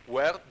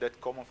where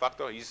that common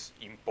factor is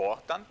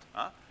important,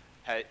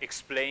 where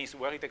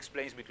it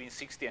explains between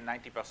 60 and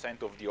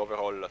 90% of the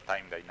overall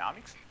time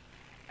dynamics.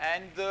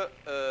 And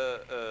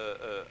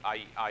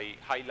I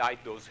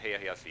highlight those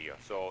areas here.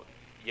 So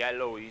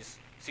yellow is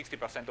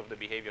 60% of the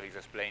behavior is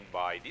explained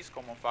by this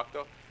common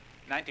factor,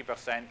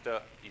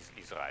 90%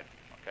 is red.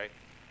 Okay.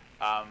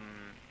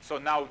 So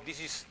now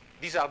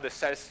these are the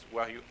cells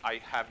where I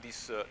have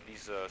this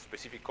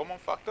specific common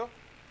factor,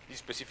 this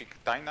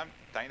specific time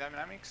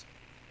dynamics.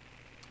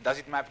 Does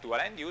it map to a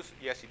land use?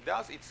 Yes, it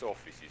does. It's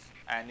offices.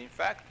 And in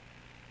fact,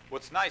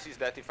 what's nice is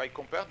that if I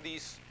compare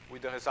this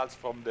with the results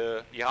from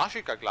the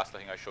hierarchical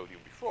clustering I showed you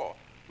before,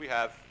 we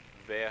have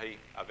a very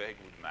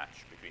good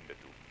match between the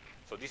two.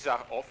 So these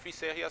are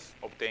office areas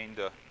obtained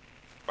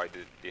by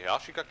the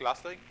hierarchical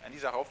clustering, and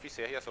these are office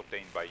areas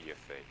obtained by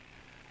EFA.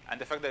 And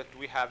the fact that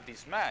we have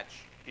this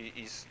match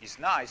is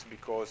nice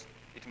because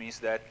it means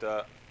that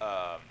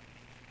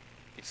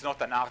it's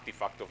not an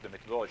artifact of the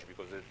methodology,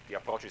 because the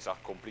approaches are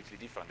completely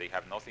different. They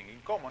have nothing in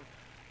common,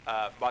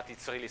 but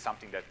it's really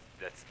something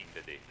that's in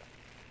the data.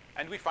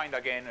 And we find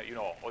again,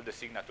 all the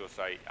signatures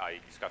I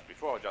discussed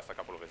before, just a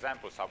couple of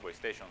examples, subway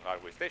stations,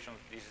 railway stations.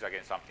 This is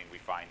again something we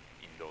find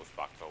in those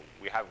factors.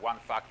 We have one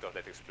factor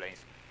that explains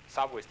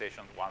subway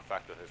station, one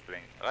factor that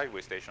explains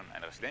railway station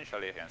and residential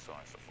area, and so on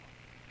and so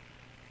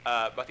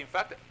forth. But in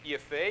fact,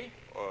 EFA,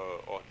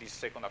 or this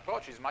second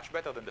approach, is much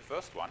better than the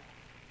first one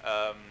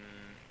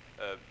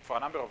for a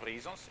number of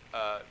reasons.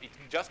 It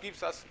just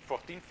gives us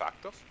 14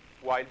 factors,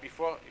 while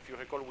before, if you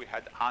recall, we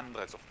had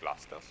hundreds of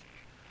clusters.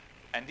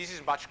 And this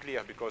is much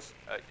clearer because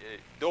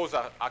those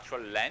are actual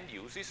land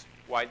uses,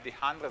 while the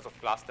hundreds of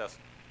clusters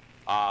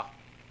are,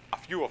 a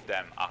few of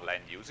them are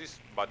land uses,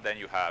 but then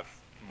you have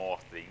more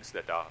things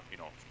that are,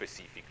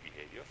 specific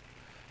behaviors.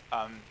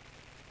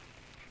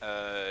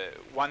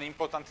 One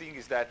important thing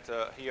is that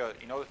here,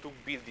 in order to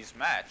build this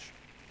match,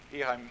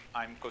 here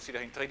I'm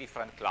considering 3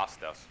 different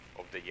clusters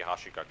of the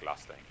hierarchical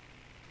clustering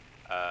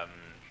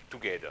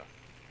together.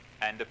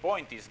 And the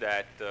point is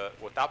that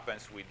what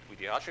happens with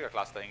the hierarchical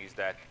clustering is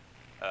that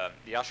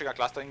the hierarchical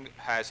clustering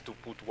has to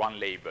put one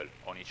label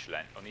on each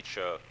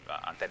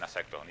antenna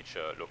sector, on each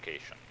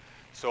location.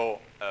 So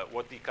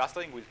what the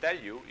clustering will tell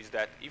you is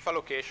that if a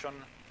location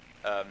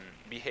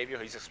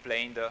behavior is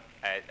explained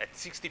at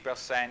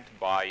 60%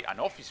 by an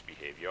office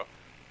behavior,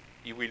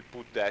 it will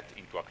put that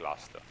into a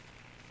cluster.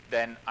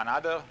 Then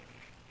another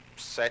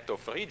set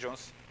of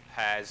regions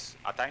has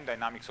a time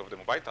dynamics of the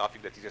mobile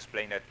traffic that is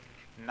explained at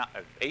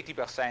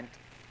 80%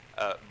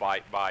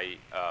 by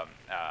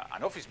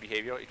an office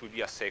behavior. It will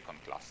be a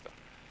second cluster.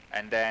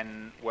 And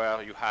then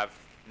where you have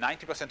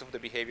 90% of the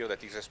behavior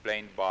that is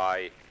explained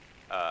by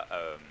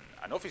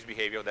an office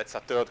behavior, that's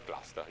a third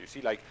cluster. You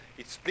see, like,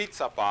 it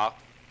splits apart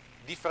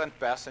different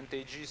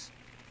percentages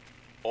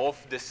of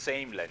the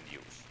same land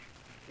use,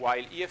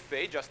 while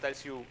EFA just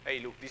tells you, hey,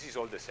 look, this is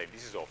all the same.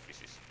 This is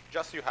offices.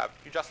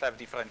 You just have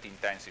different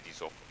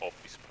intensities of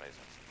office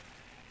presence.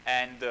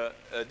 And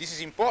this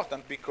is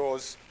important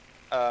because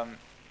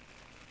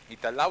it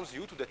allows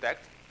you to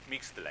detect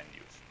mixed land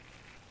use.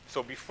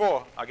 So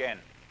before, again,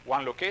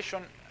 one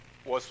location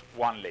was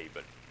one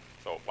label.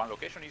 So one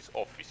location is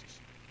offices,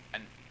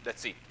 and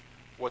that's it.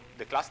 What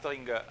the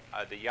clustering, the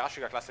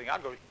hierarchical clustering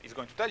algorithm is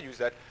going to tell you is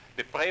that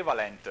the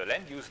prevalent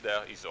land use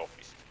there is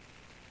office.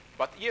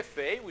 But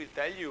EFA will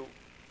tell you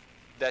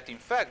that, in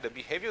fact, the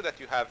behavior that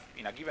you have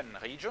in a given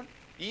region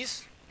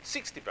is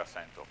 60%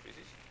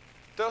 offices,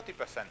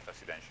 30%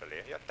 residential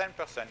area,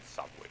 10%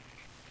 subway.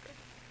 Okay?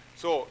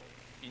 So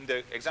in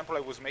the example I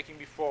was making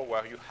before,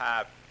 where you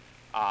have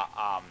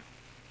a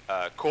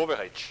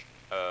coverage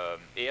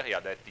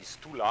area that is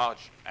too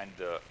large and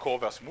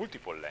covers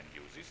multiple land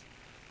uses,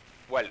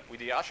 well, with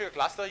the hierarchical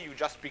cluster, you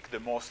just pick the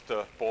most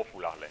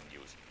popular land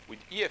use. With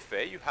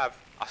EFA, you have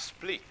a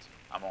split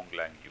among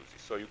land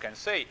uses. So you can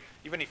say,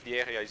 even if the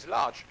area is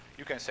large,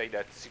 you can say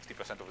that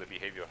 60% of the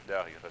behavior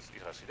there is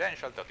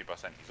residential,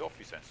 30% is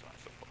office, and so on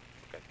and so forth.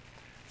 Okay?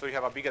 So you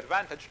have a big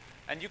advantage,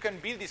 and you can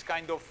build this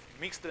kind of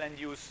mixed land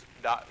use,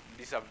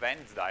 this Venn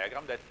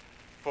diagram that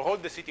for all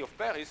the city of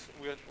Paris,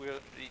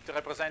 it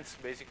represents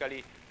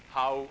basically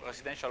how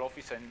residential,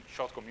 office, and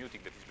short commuting,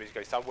 that is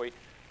basically subway,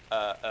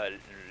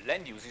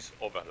 land uses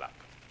overlap.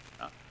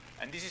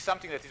 And this is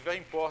something that is very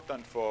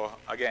important for,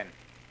 again,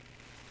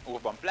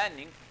 urban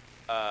planning,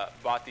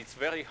 but it's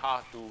very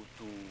hard to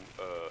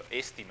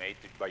estimate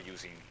it by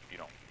using,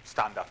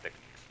 standard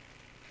techniques.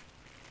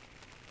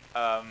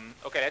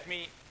 Okay, let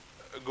me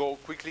go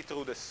quickly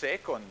through the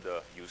second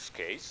use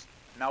case.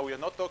 Now we are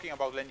not talking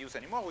about land use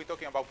anymore, we're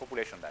talking about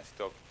population density,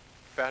 so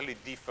fairly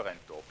different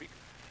topic,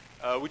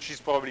 which is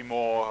probably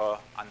more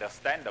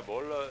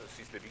understandable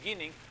since the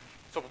beginning.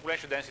 So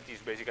population density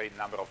is basically the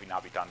number of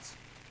inhabitants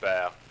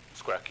per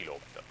square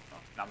kilometer,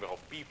 number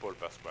of people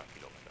per square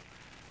kilometer.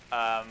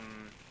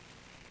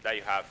 There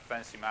you have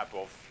fancy map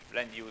of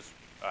land use,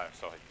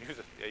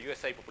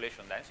 USA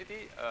population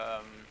density,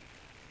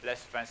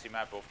 less fancy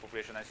map of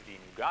population density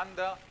in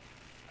Uganda.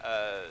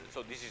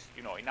 So this is,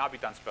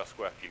 inhabitants per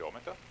square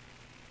kilometer.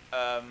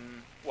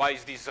 Why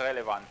is this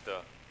relevant?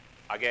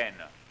 Again,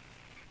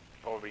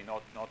 probably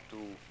not to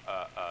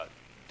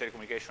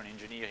telecommunication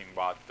engineering,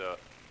 but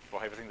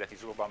for everything that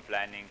is urban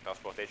planning,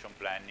 transportation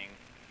planning,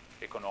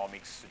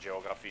 economics,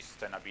 geography,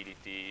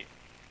 sustainability.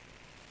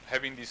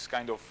 Having this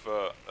kind of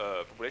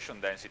population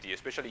density,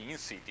 especially in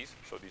cities,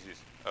 so this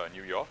is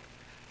New York,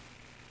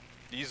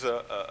 is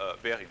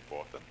very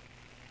important.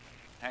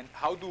 And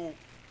how do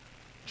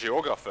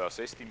geographers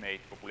estimate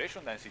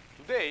population density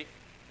today?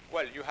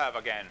 Well, you have,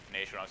 again,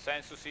 national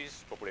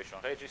censuses, population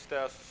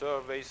registers,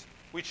 surveys,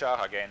 which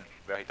are, again,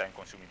 very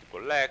time-consuming to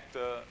collect,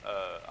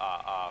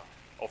 are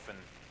often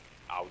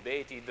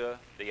outdated,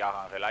 they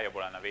are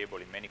unreliable and unavailable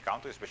in many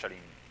countries, especially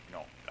in,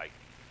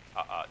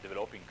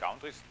 developing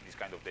countries. This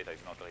kind of data is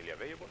not really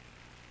available.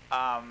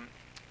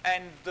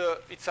 And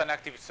it's an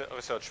active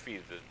research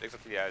field,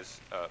 exactly as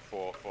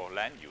for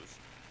land use.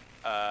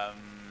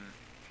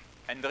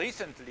 And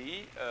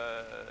recently,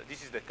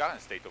 this is the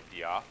current state of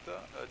the art,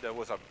 there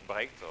was a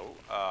breakthrough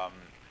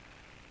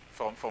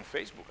from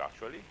Facebook,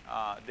 actually.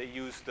 They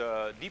used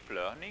deep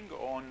learning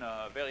on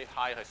very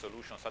high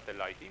resolution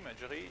satellite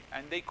imagery,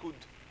 and they could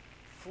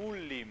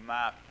fully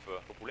map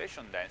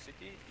population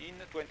density in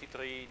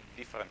 23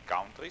 different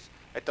countries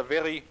at a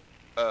very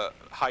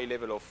high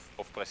level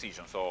of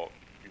precision. So,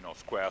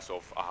 squares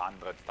of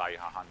 100 by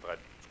 100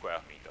 square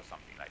meters,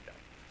 something like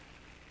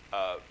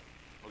that.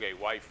 Okay,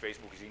 why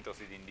Facebook is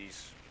interested in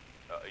this,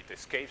 it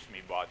escapes me,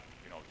 but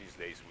these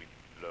days we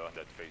learn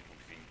that Facebook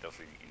is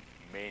interested in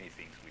many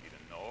things we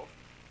didn't know of.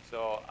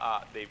 So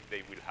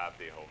they will have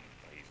their own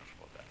reasons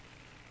for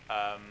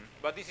that.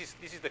 But this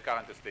is the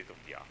current state of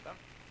the art.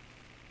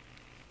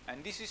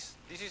 And this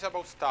is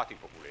about static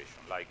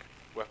population, like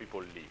where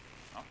people live,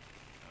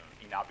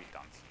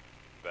 inhabitants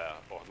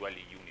or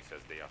dwelling units,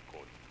 as they are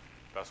called,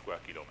 per square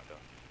kilometer.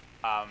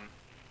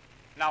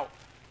 Now,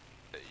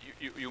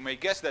 you may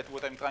guess that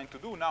what I'm trying to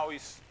do now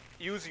is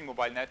using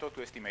mobile network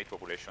to estimate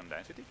population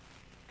density.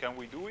 Can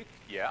we do it?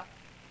 Yeah.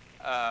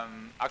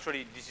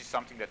 Actually, this is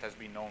something that has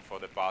been known for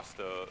the past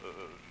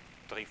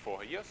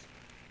 3-4 years.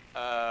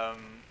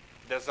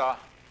 There's a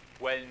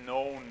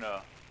well-known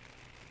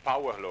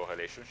power law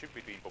relationship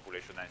between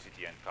population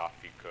density and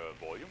traffic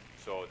volume.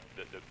 So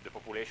the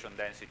population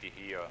density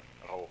here,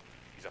 rho,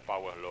 is a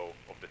power law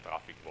of the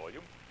traffic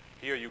volume.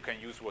 Here you can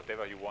use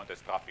whatever you want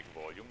as traffic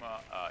volume.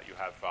 You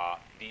have a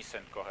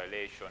decent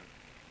correlation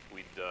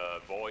with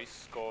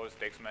voice calls,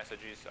 text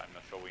messages. I'm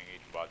not showing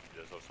it, but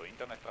there's also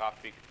internet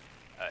traffic,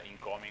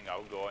 incoming,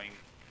 outgoing.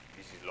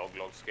 This is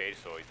log-log scale,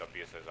 so it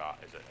appears as a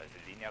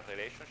linear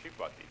relationship,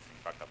 but it's in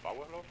fact a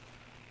power law.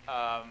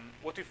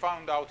 What we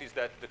found out is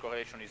that the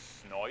correlation is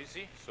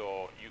noisy,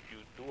 so you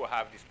do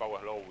have this power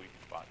law,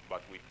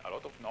 but with a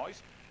lot of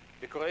noise.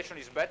 The correlation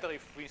is better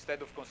if we,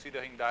 instead of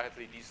considering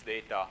directly this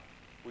data,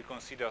 we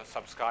consider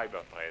subscriber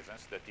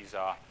presence. That is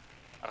a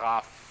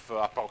rough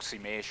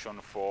approximation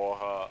for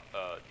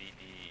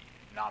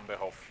the number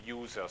of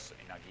users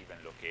in a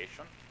given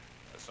location.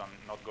 So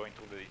I'm not going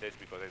through the details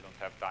because I don't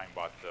have time,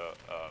 but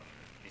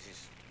this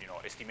is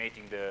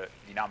estimating the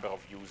number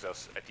of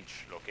users at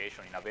each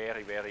location in a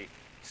very, very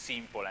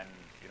simple and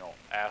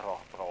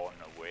error-prone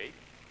way.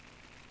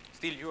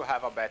 Still, you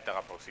have a better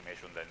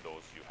approximation than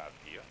those you have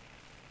here.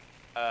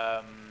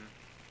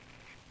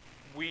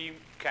 We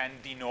can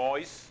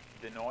denoise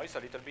the noise a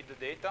little bit, the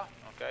data.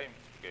 Okay,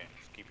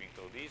 skipping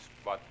through this,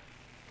 but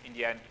in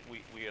the end,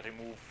 we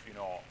remove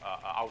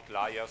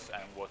outliers,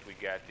 and what we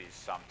get is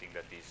something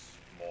that is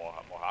more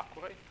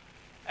accurate.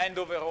 And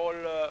overall,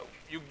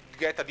 you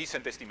get a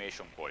decent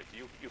estimation quality.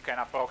 You can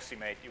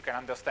approximate, you can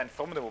understand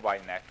from the mobile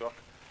network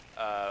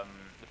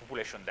the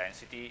population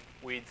density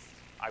with,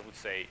 I would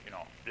say,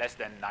 less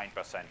than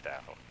 9%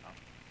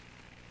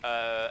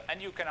 error.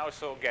 And you can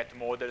also get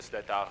models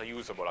that are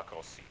reusable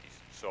across cities.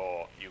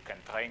 So you can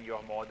train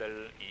your model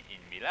in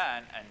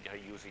Milan and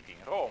reuse it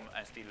in Rome,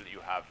 and still you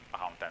have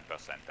around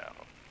 10%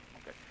 error.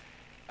 Okay.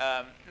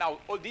 Now,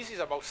 all this is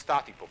about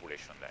static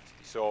population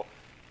density. So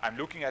I'm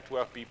looking at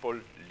where people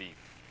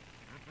live,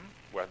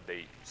 where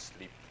they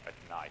sleep at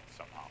night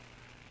somehow.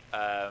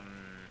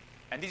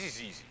 And this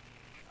is easy.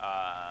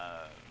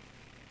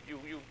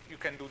 You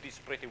can do this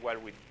pretty well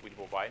with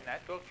mobile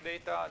network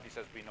data. This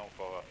has been known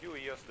for a few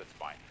years. That's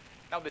fine.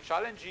 Now, the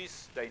challenge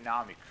is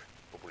dynamic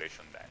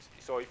population density.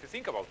 So if you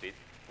think about it,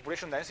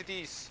 population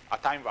density is a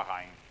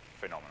time-varying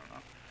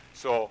phenomenon.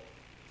 So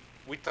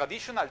with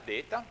traditional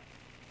data,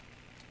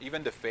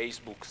 even the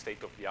Facebook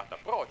state-of-the-art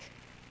approach,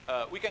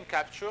 we can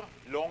capture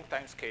long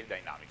time scale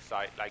dynamics,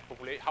 like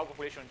how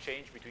population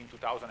changed between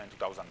 2000 and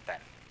 2010,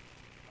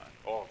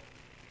 or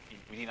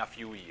within a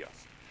few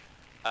years.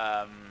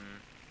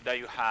 There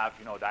you have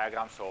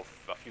diagrams of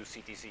a few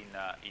cities in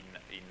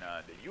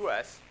the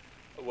US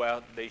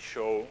where they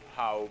show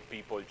how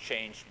people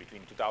changed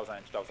between 2000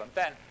 and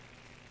 2010.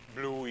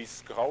 Blue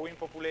is growing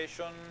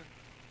population,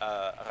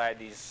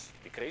 red is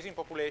decreasing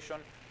population.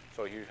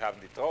 So you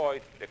have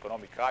Detroit, the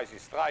economic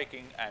crisis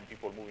striking, and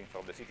people moving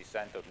from the city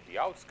center to the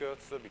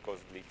outskirts because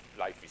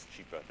life is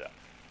cheaper there.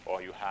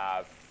 Or you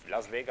have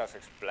Las Vegas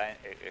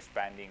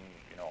expanding,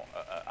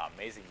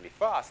 amazingly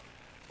fast,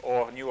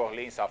 or New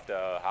Orleans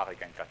after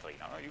Hurricane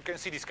Katrina. You can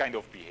see these kind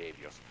of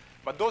behaviors.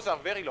 But those are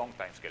very long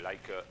time scale,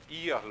 like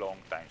year-long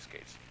time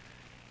scales.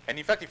 And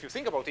in fact, if you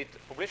think about it,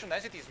 population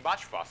density is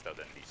much faster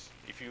than this.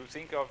 If you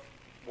think of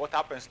what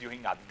happens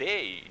during a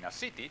day in a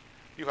city,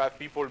 you have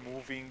people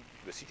moving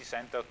the city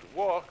center to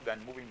work, then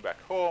moving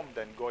back home,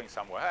 then going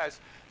somewhere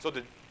else. So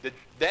the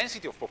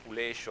density of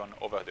population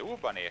over the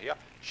urban area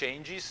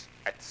changes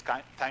at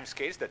time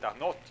scales that are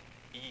not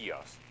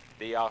years,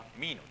 they are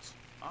minutes.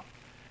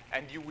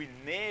 And you will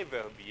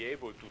never be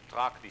able to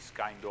track this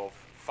kind of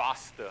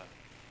fast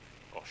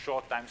or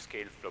short time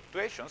scale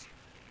fluctuations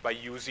by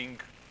using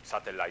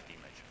satellite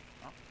imaging.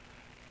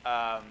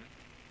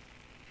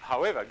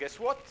 However, guess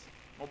what?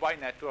 Mobile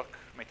network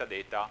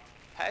metadata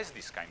has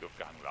this kind of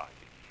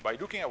granularity. By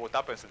looking at what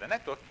happens in the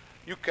network,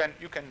 you can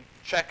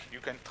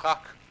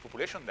track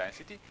population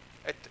density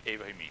at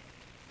every minute.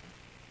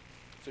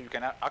 So you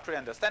can actually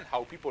understand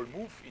how people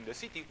move in the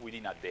city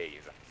within a day,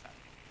 as an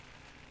example.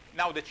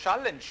 Now, the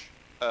challenge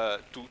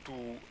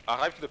to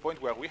arrive to the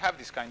point where we have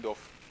this kind of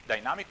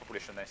dynamic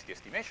population density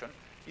estimation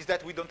is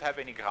that we don't have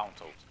any ground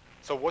truth.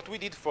 So what we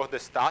did for the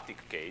static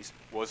case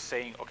was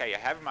saying, okay, I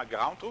have my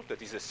ground truth,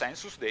 that is the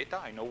census data,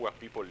 I know where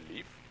people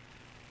live,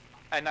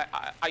 and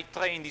I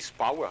train this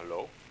power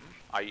law.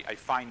 I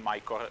find my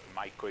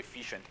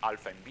coefficient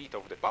alpha and beta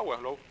of the power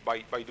law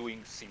by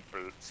doing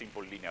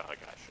simple linear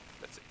regression.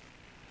 That's it.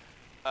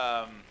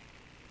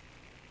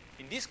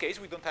 In this case,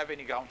 we don't have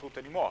any ground truth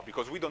anymore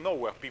because we don't know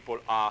where people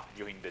are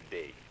during the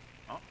day.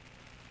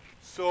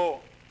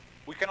 So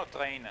we cannot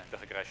train the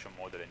regression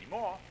model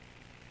anymore,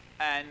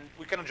 and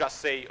we cannot just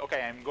say,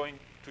 okay, I'm going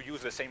to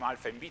use the same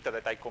alpha and beta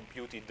that I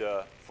computed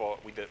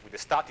with the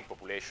static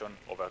population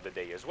over the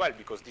day as well,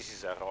 because this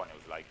is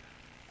erroneous. Like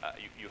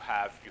you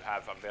have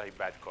a very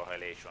bad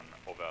correlation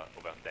over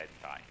dead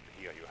time.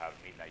 Here you have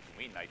midnight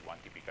to midnight, one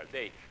typical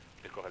day.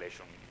 The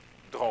correlation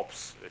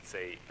drops, let's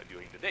say,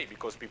 during the day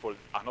because people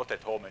are not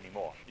at home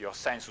anymore. Your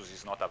census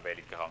is not a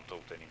valid ground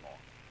truth anymore.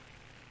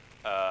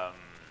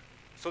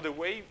 So the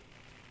way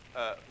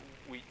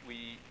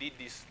we did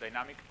this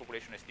dynamic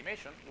population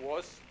estimation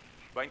was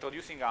by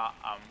introducing a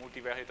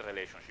multivariate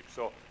relationship.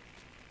 So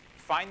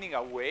finding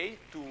a way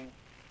to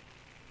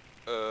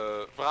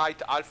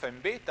write alpha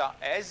and beta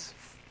as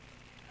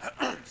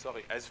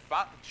as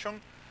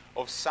function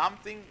of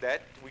something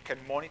that we can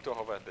monitor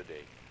over the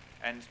day,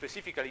 and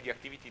specifically the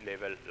activity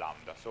level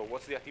lambda. So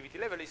what's the activity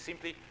level? Is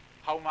simply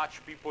how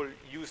much people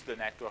use the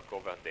network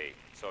over day.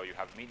 So you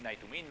have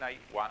midnight to midnight,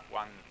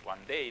 one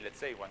day, let's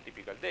say, one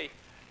typical day.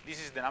 This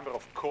is the number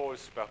of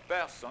calls per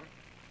person,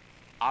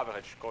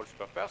 average calls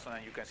per person,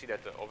 and you can see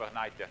that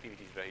overnight the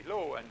activity is very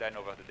low, and then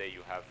over the day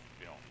you have,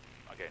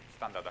 again,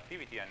 standard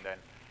activity, and then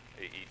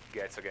it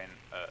gets again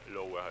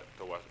lower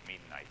towards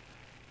midnight.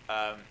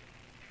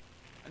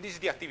 And this is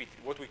the activity,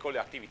 what we call the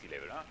activity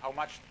level, how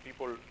much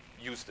people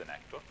use the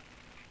network.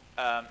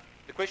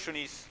 The question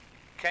is,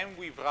 can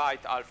we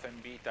write alpha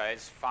and beta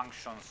as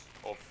functions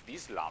of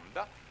this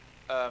lambda?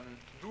 To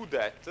do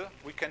that,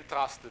 we can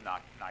trust the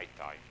night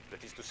time.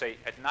 That is to say,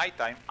 at night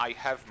time, I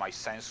have my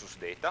census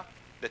data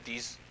that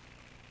is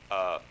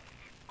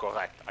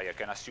correct. I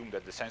can assume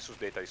that the census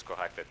data is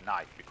correct at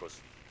night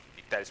because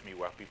it tells me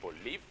where people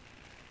live.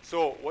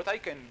 So what I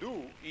can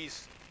do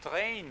is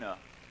train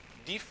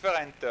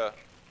different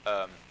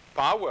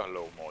power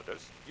law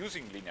models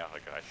using linear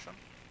regression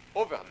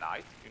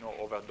overnight,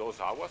 over those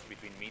hours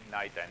between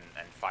midnight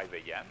and 5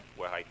 a.m.,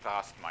 where I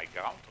trust my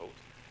ground truth.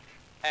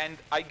 and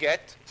I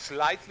get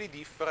slightly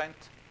different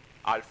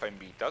alpha and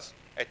betas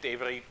at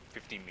every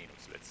 15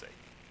 minutes, let's say.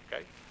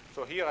 Okay?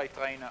 So here I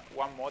train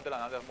one model,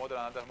 another model,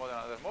 another model,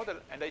 another model,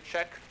 and I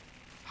check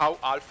how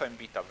alpha and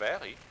beta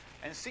vary.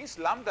 And since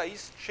lambda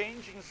is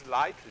changing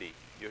slightly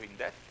during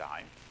that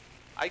time,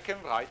 I can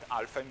write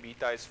alpha and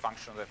beta as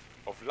functions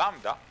of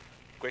lambda.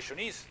 The question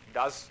is,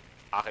 does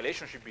a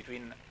relationship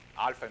between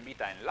alpha and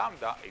beta and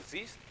lambda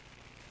exist?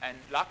 And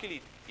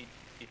luckily,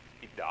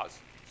 it does.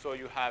 So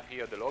you have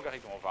here the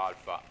logarithm of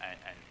alpha,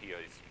 and here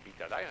it's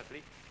beta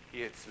directly.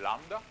 Here it's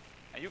lambda.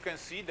 And you can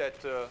see that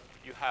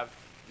you have,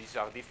 these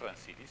are different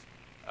cities.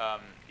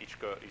 Each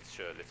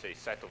let's say,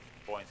 set of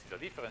points is a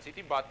different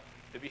city, but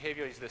the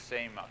behavior is the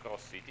same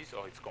across cities,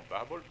 or it's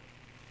comparable.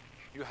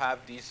 You have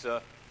this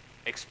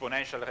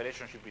exponential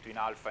relationship between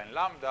alpha and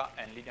lambda,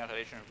 and linear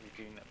relationship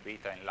between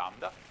beta and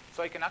lambda.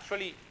 So I can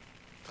actually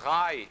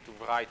try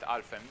to write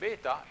alpha and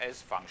beta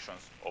as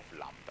functions of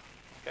lambda.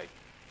 Okay?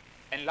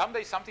 And lambda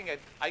is something that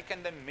I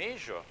can then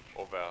measure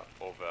over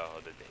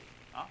the day.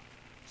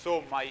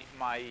 So my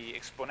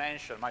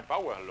exponential, my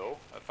power law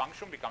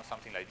function becomes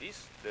something like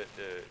this.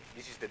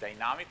 This is the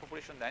dynamic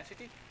population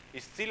density.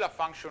 It's still a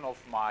function of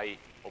my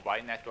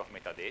mobile network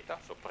metadata,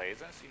 so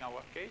presence in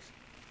our case.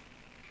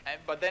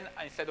 But then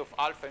instead of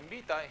alpha and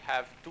beta, I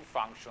have two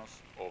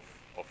functions of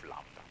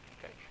lambda.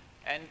 Okay?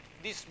 And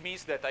this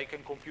means that I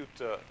can compute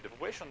the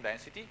population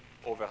density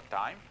over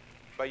time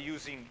by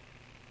using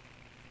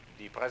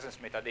the presence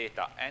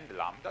metadata and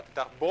lambda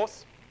that are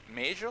both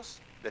measures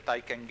that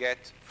I can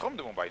get from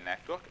the mobile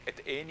network at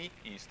any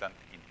instant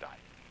in time.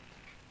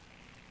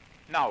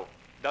 Now,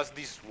 does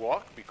this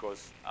work?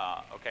 Because,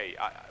 okay,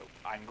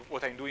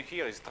 what I'm doing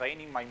here is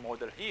training my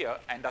model here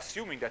and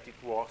assuming that it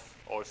works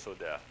also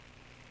there,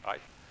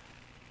 right?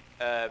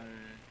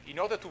 In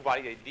order to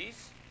validate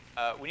this,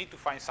 we need to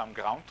find some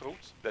ground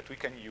truths that we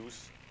can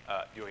use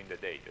during the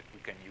day, that we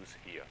can use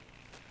here.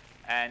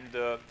 And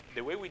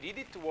the way we did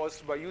it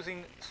was by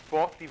using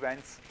sport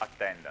events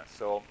attendance.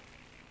 So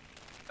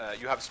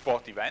you have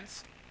sport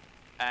events,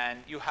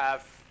 and you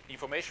have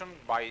information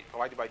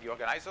provided by the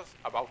organizers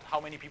about how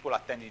many people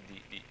attended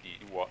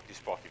the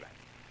sport event.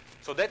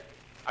 So that's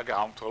a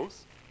ground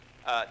truth.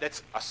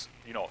 That's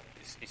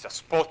it's a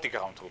sporty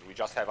ground truth. We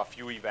just have a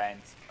few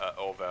events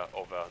over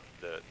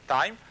the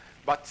time,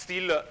 but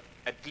still,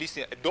 at least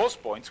at those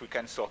points, we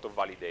can sort of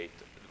validate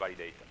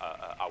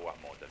our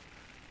model.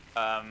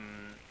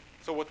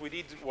 So what we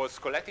did was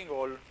collecting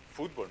all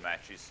football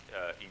matches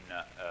in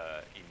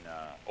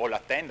all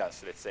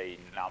attendance, let's say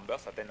in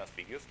numbers, attendance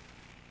figures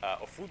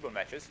of football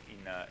matches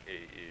in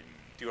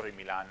Turin,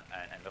 Milan,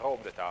 and Rome,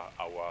 that are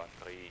our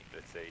three,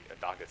 let's say,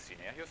 target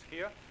scenarios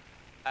here.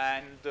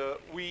 And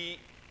we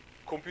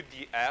compute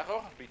the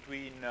error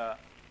between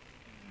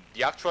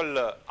the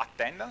actual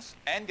attendance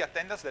and the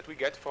attendance that we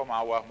get from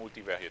our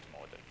multivariate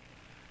model.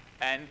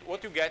 And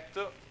what you get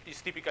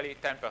is typically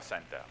 10%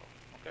 error.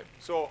 Okay?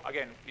 So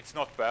again, it's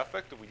not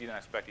perfect. We didn't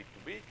expect it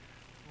to be,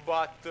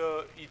 but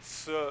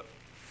it's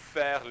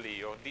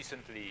fairly or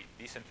decently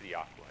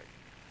accurate.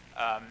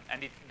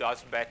 And it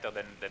does better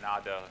than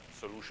other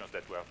solutions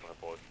that were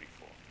proposed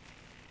before.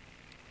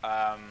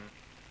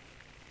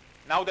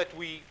 Now that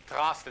we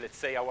trust, let's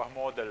say, our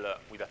model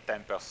with a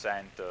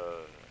 10%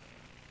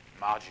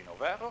 margin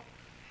of error,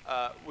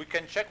 we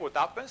can check what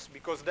happens,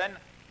 because then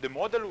the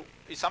model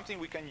is something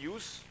we can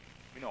use,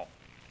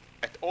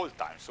 at all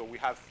times. So we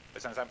have,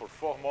 as an example,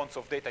 4 months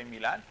of data in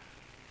Milan.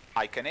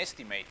 I can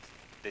estimate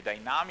the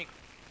dynamic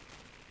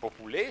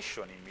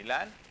population in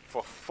Milan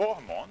for 4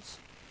 months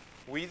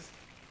with,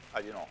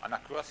 an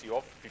accuracy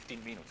of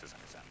 15 minutes, as an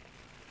example.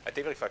 At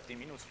every 15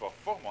 minutes for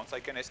 4 months,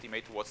 I can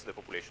estimate what's the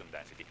population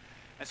density.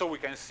 And so we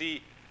can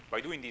see,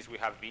 by doing this, we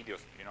have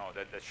videos,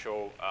 that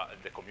show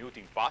the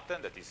commuting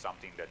pattern. That is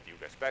something that you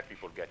expect,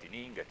 people getting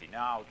in, getting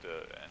out,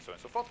 and so on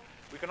and so forth.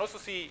 We can also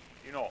see,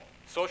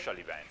 social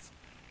events.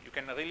 You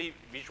can really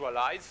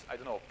visualize,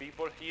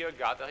 people here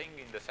gathering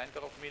in the center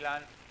of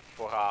Milan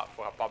for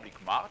a public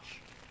march,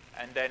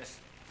 and then,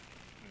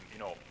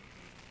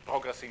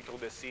 progressing through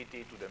the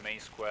city to the main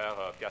square,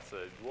 Piazza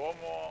del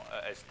Duomo,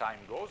 as time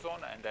goes on,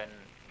 and then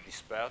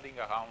dispersing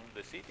around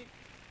the city.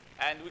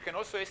 And we can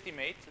also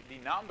estimate the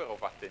number of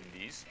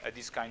attendees at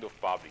this kind of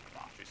public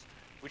marches,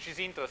 which is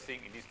interesting.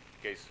 In this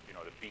case,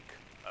 the peak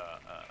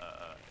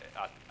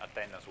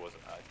attendance was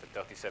at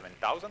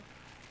 37,000,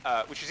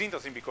 which is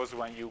interesting because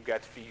when you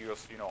get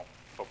figures,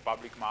 for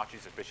public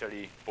marches,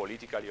 especially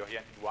politically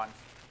oriented ones,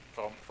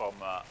 from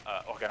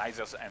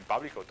organizers and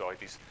public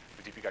authorities,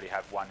 we typically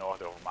have one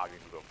order of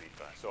magnitude of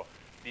difference. So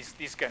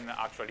this can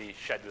actually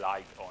shed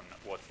light on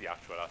what's the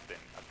actual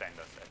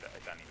attendance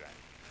at an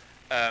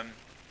event.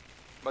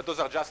 But those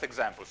are just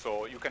examples.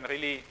 So you can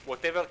really,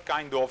 whatever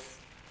kind of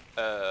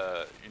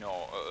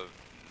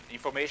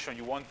information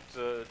you want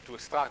to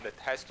extract that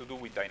has to do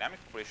with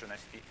dynamic population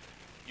density,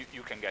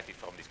 you can get it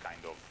from this kind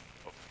of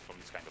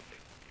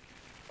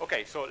data.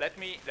 Okay, so let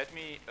me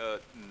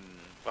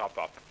wrap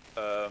up.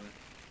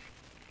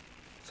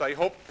 So I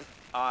hope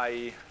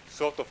I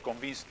sort of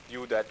convinced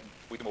you that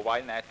with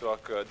mobile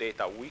network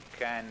data we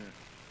can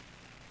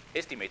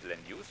estimate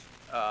land use,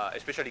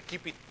 especially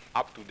keep it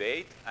up to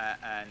date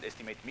and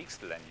estimate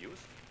mixed land use.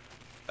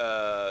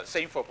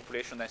 Same for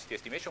population density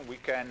estimation. We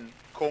can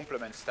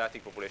complement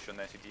static population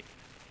density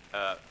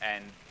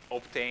and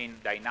obtain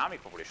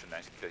dynamic population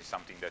density. That is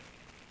something that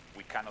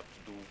we cannot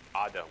do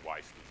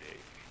otherwise today.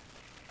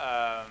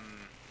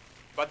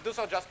 But those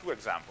are just 2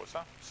 examples.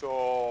 Huh?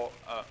 So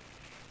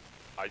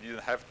I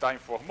didn't have time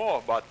for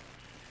more, but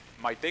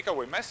my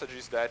takeaway message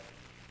is that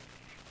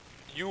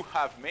you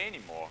have many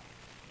more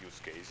use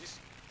cases,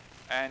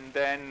 and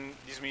then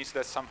this means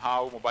that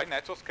somehow mobile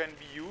networks can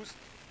be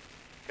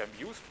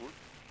useful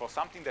for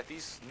something that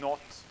is not,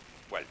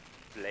 well,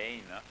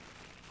 plain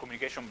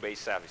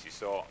communication-based services.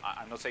 So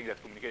I'm not saying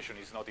that communication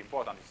is not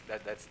important.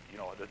 That's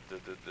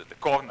the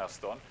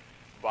cornerstone.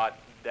 But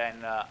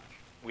then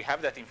we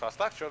have that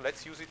infrastructure.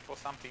 Let's use it for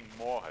something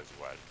more as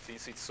well,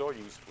 since it's so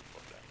useful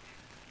for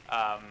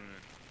them.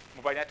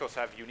 Mobile networks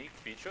have unique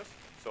features.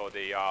 So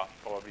they are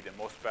probably the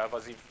most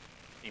pervasive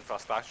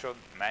infrastructure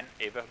man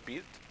ever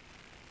built.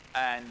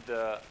 And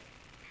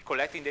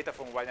collecting data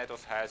from mobile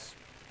networks has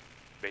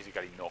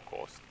basically no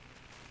cost.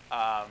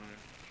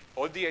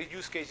 All the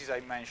use cases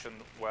I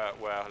mentioned were,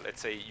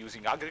 let's say,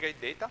 using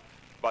aggregate data,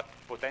 but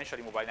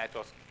potentially mobile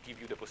networks give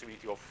you the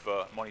possibility of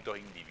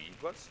monitoring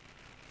individuals,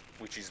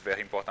 which is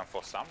very important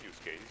for some use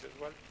cases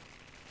as well.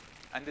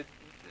 And the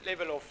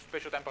level of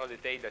spatial temporal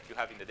detail that you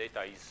have in the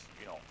data is,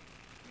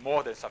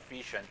 more than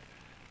sufficient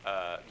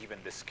given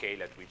the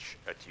scale at which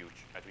you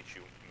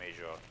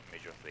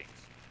measure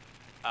things.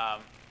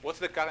 What's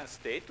the current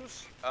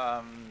status?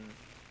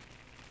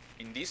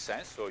 In this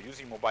sense, so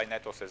using mobile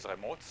networks as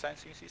remote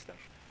sensing systems,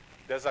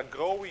 there's a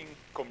growing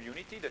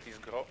community that is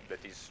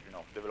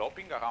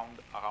developing around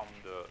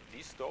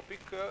this topic.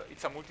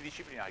 It's a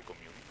multidisciplinary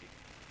community.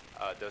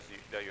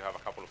 There you have a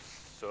couple of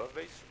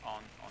surveys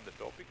on the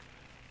topic,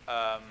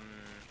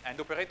 and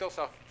operators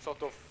are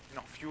sort of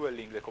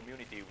fueling the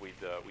community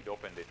with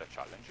open data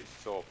challenges.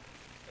 So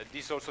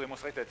this also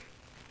demonstrates that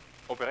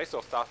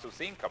operators start to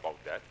think about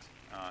that.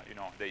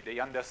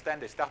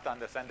 They start to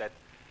understand that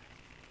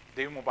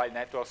their mobile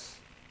networks,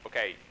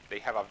 okay, they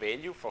have a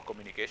value for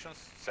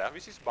communications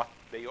services, but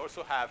they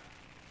also have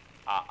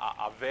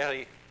a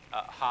very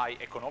high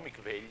economic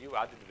value,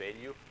 added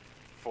value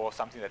for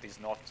something that is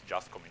not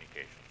just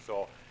communication.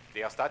 So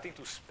they are starting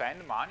to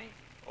spend money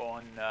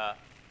on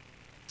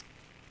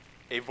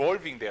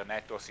evolving their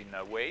networks in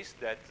ways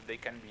that they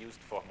can be used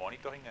for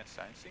monitoring and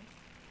sensing.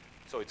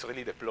 So it's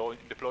really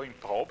deploying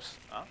probes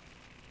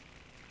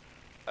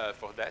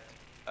for that.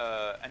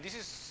 And this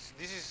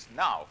is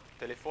now.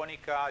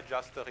 Telefonica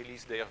just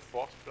released their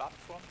 4th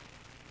platform.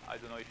 I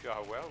don't know if you are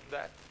aware of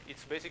that.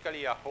 It's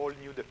basically a whole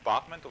new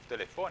department of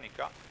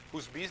Telefonica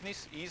whose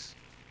business is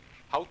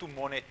how to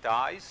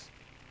monetize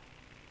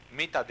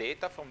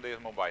metadata from their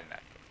mobile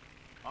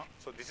network.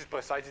 So this is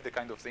precisely the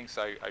kind of things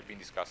I've been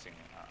discussing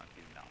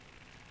until now.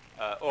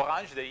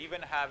 Orange, they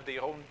even have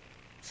their own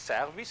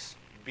service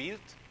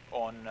built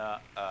on,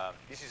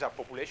 this is a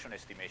population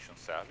estimation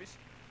service,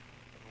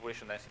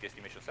 population density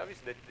estimation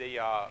service that they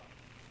are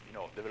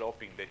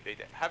developing,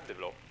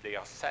 they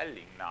are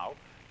selling now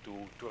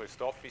to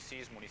tourist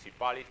offices,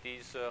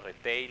 municipalities,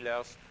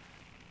 retailers,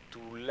 to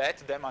let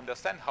them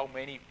understand how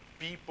many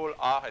people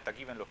are at a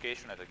given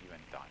location at a given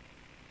time.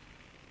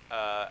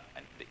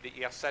 And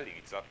they are selling,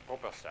 it's a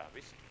proper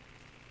service.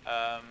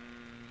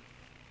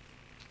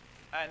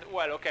 And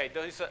well, okay,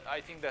 I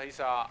think there is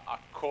a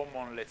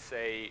common, let's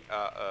say,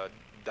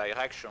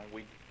 direction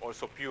with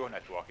also pure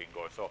networking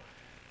goals. So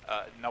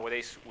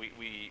nowadays,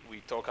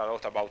 we talk a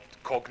lot about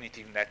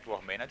cognitive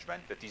network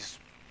management, that is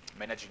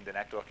managing the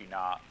network in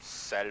a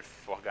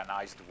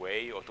self-organized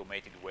way,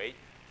 automated way,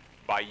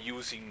 by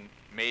using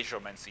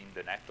measurements in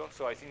the network.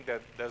 So I think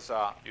that there's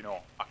a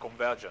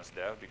convergence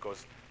there,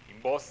 because in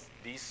both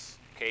these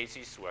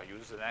cases where you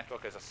use the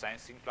network as a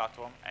sensing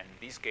platform, and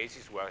these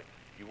cases where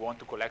you want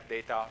to collect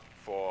data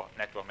for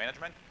network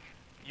management,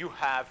 you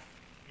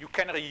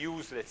can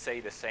reuse, let's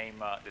say, the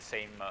same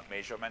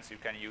measurements. You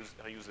can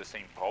reuse the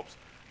same probes.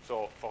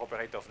 So for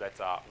operators, that's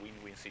a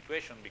win-win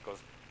situation,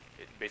 because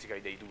basically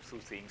they do 2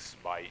 things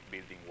by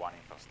building one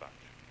infrastructure.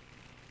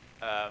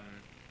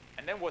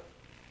 And then what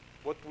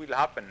will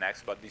happen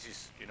next? But this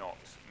is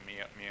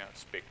mere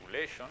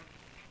speculation.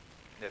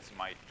 That's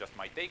just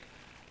my take.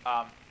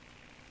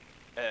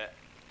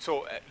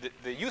 So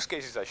the use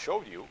cases I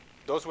showed you,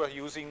 those were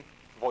using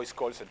voice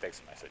calls and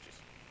text messages.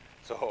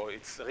 So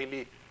it's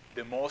really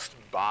the most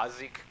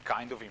basic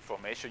kind of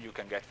information you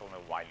can get from a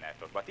mobile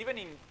network. But even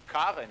in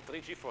current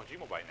 3G, 4G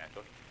mobile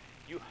network,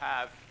 you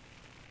have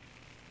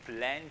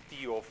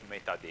plenty of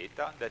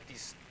metadata that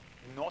is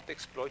not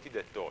exploited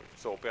at all.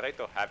 So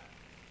operators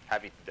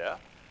have it there,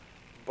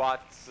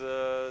 but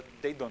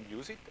they don't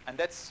use it, and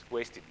that's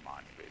wasted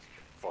money,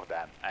 basically, for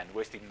them, and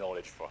wasted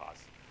knowledge for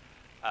us.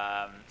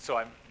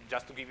 So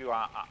just to give you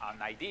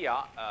an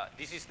idea,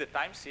 this is the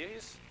time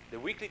series, the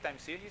weekly time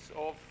series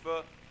of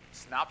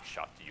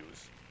snapshot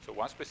use. So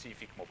one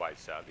specific mobile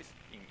service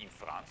in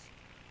France.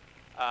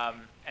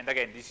 And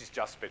again, this is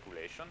just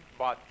speculation,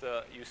 but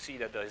you see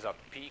that there is a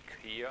peak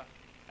here,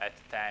 at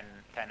 10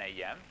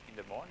 a.m. in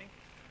the morning.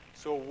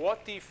 So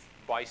what if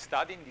by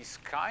studying this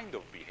kind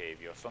of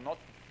behavior, so not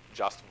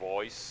just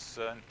voice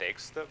and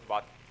text,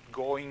 but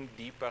going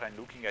deeper and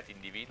looking at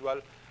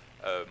individual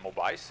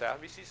mobile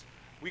services,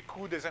 we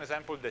could, as an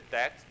example,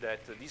 detect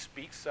that these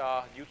peaks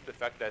are due to the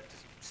fact that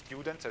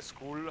students at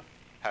school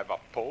have a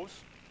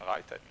pause,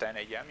 right, at 10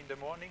 a.m. in the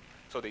morning,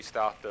 so they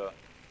start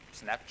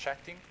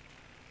Snapchatting.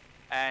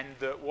 And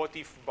what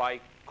if by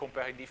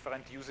comparing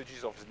different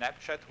usages of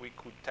Snapchat, we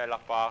could tell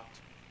apart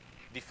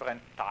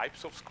different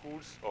types of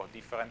schools or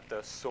different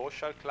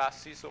social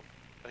classes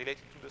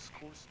related to the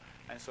schools,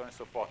 and so on and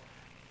so forth.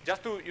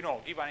 Just to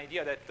give an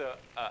idea that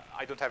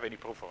I don't have any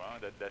proof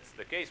that that's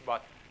the case,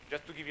 but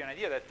just to give you an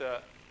idea that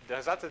the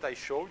results that I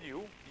showed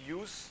you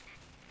use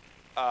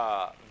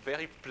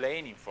very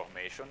plain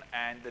information,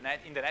 and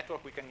in the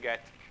network we can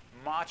get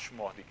much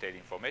more detailed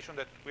information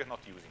that we're not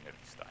using at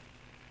this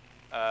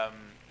time.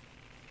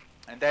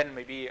 And then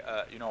maybe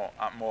a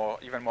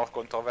even more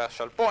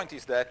controversial point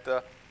is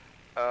that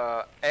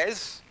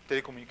as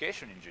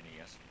telecommunication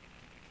engineers,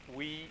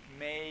 we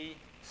may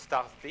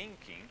start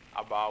thinking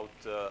about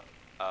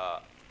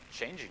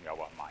changing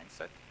our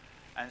mindset.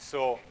 And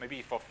so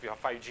maybe for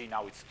 5G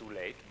now it's too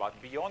late, but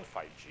beyond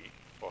 5G,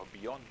 or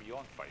beyond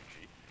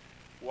 5G,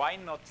 why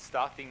not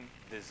starting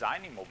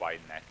designing mobile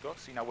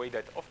networks in a way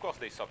that, of course,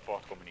 they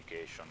support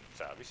communication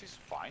services,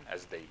 fine,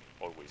 as they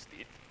always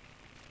did,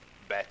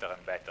 better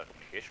and better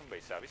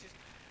communication-based services.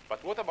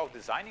 But what about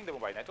designing the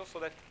mobile network so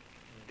that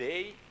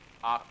they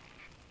are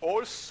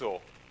also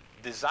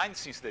designed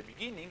since the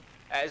beginning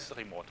as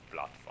remote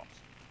platforms?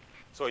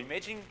 So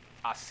imagine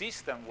a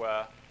system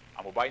where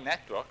a mobile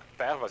network,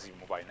 pervasive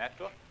mobile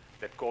network,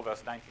 that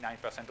covers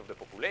 99% of the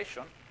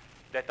population,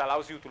 that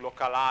allows you to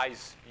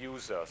localize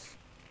users,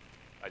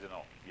 I don't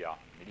know, via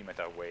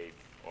millimeter wave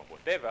or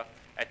whatever,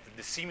 at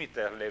the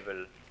decimeter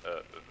level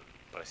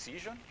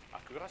precision,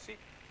 accuracy,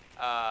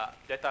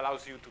 that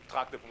allows you to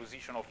track the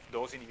position of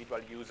those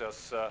individual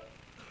users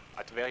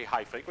at very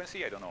high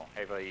frequency, I don't know,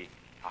 every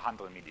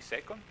 100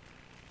 milliseconds.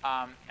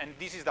 And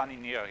this is done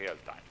in near real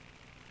time.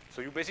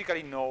 So you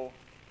basically know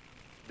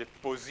the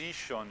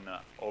position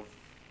of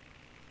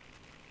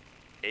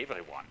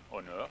everyone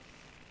on Earth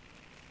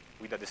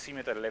with a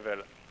decimeter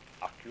level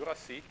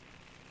accuracy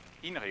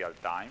in real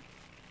time,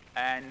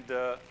 and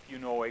you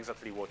know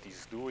exactly what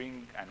he's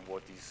doing and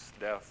what he's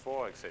there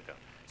for, etc.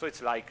 So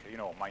it's like,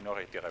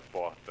 Minority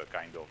Report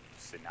kind of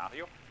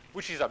scenario,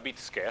 which is a bit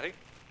scary,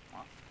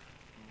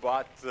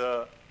 but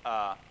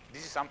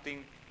this is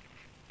something,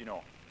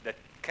 that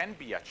can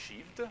be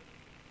achieved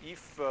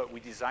if we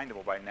design the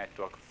mobile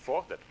network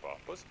for that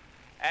purpose.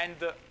 And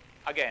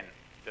again,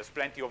 there's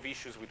plenty of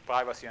issues with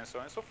privacy and so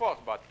on and so forth,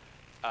 but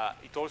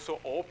it also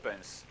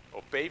opens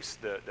or paves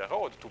the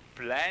road to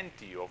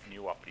plenty of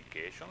new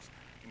applications.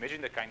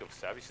 Imagine the kind of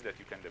services that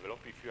you can develop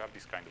if you have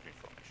this kind of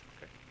information.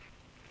 Okay?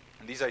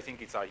 And this, I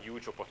think, is a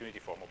huge opportunity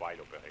for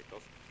mobile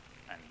operators,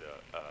 and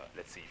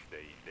let's see if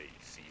they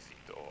seize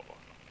it or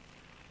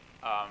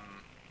not.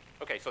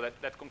 Okay, so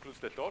that concludes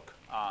the talk.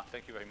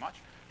 Thank you very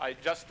much. I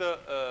just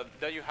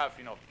there you have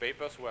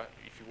papers where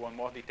if you want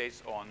more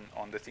details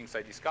on the things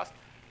I discussed,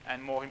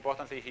 and more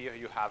importantly here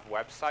you have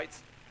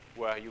websites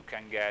where you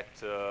can get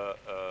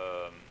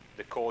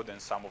the code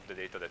and some of the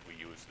data that we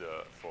used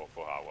for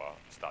our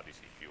studies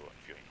if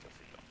you're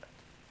interested in that.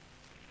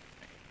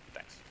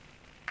 Thanks.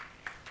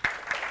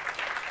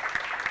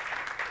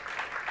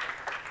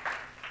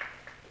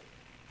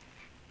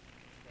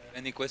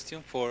 Any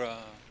question for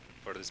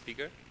the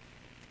speaker?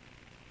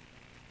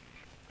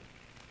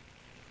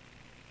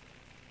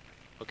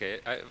 Okay,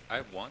 I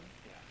have one.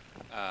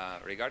 Yeah.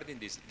 Regarding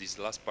this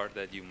last part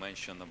that you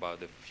mentioned about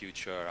the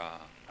future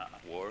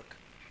work,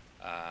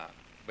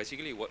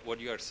 basically what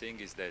you are saying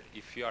is that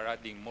if you are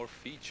adding more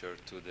feature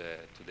to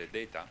the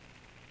data,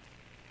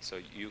 so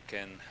you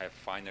can have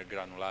finer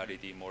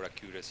granularity, more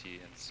accuracy,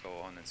 and so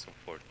on and so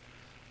forth.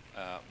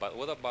 But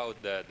what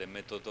about the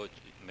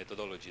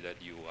methodology that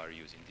you are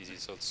using? This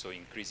is also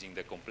increasing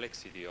the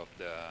complexity of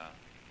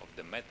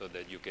the method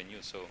that you can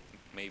use. So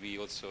maybe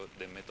also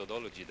the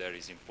methodology there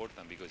is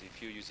important, because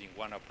if you're using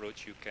one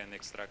approach, you can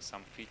extract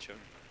some features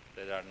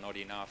that are not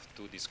enough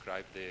to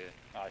describe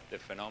the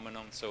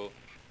phenomenon. So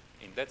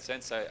in that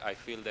sense, I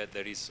feel that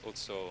there is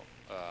also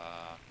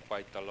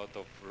quite a lot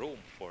of room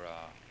for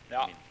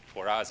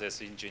for us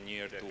as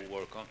engineers to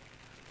work on.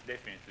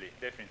 Definitely.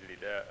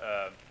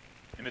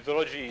 The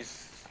methodology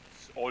is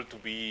all to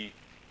be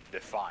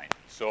defined.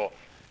 So,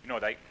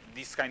 like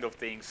these kind of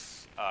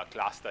things,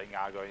 clustering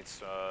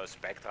algorithms,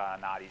 spectral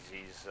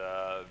analysis,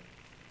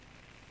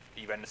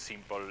 even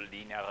simple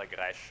linear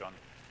regression,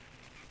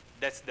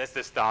 that's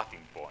the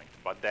starting point.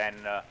 But then,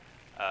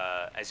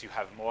 as you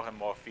have more and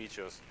more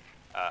features,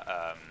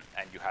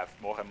 and you have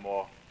more and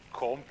more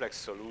complex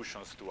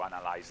solutions to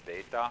analyze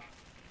data,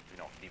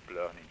 deep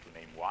learning to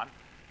name one,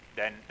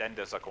 then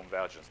there's a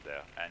convergence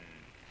there. And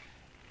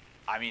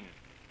I mean,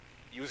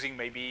 using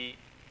maybe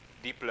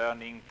deep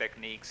learning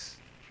techniques,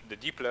 the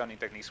deep learning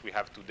techniques we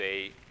have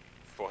today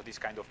for this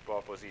kind of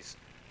purposes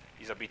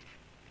is a bit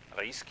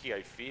risky,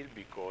 I feel,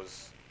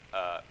 because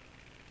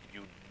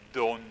you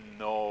don't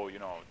know,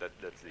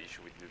 that's the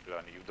issue with deep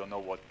learning. You don't know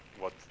what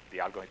the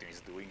algorithm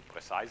is doing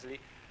precisely.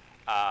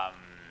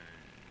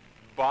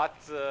 But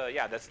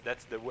yeah,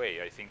 that's the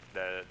way. I think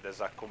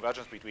there's a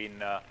convergence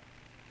between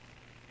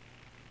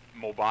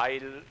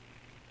mobile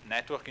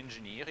network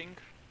engineering,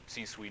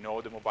 since we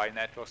know the mobile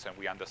networks and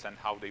we understand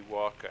how they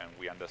work and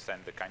we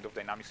understand the kind of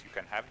dynamics you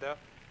can have there,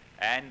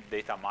 and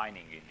data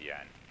mining in the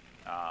end.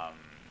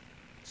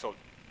 So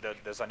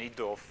there's a need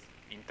of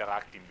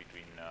interacting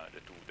between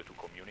the two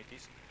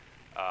communities,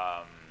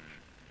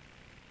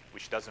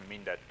 which doesn't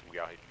mean that we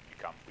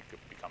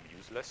become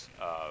useless,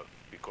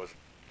 because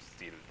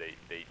still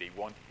they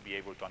won't be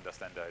able to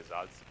understand the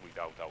results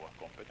without our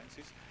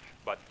competencies.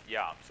 But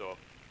yeah, so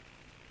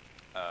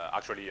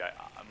actually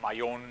my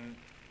own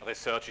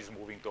research is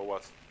moving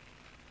towards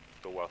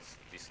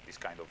this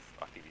kind of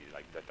activity,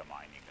 like data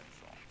mining and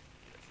so on.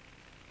 Yes.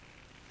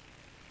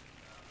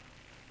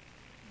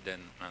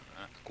 Then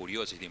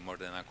curiosity more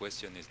than a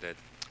question is that,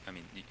 I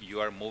mean,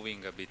 you are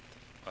moving a bit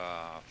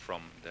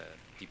from the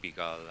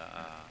typical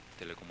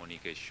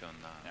telecommunication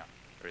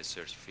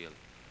research field.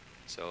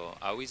 So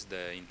how is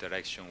the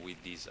interaction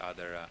with these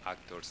other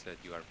actors that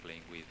you are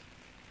playing with?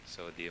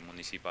 So the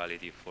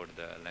municipality for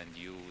the land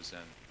use,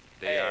 and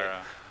they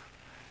are...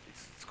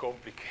 It's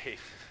complicated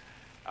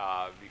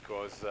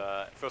because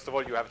first of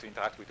all you have to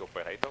interact with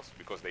operators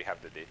because they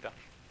have the data,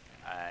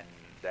 and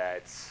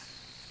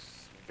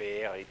that's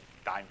very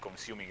time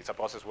consuming. It's a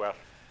process where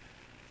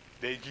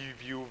they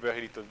give you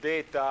very little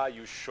data,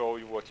 you show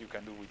you what you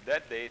can do with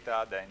that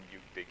data, then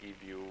they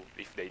give you,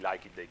 if they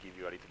like it, they give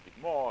you a little bit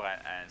more,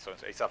 and so on.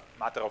 So it's a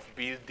matter of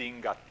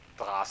building a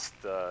trust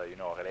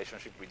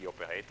relationship with the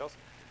operators,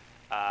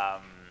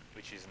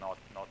 which is not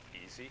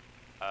easy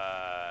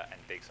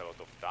and takes a lot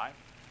of time.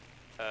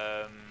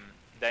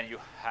 Then you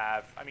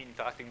have, I mean,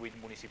 interacting with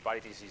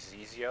municipalities is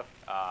easier,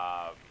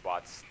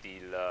 but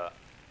still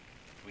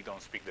we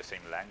don't speak the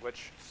same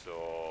language,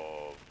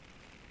 so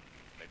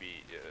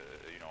maybe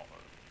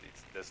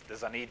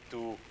there's a need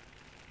to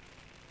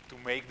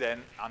make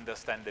them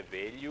understand the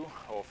value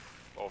of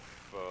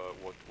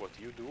what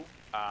you do,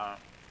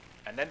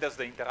 and then there's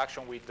the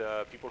interaction with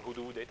people who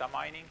do data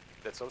mining.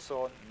 That's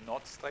also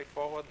not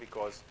straightforward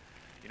because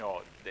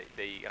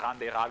they run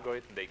their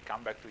algorithm, they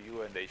come back to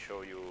you and they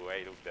show you,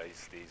 hey, look, there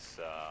is this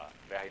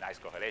very nice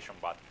correlation,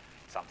 but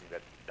something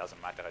that doesn't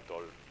matter at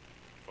all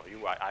for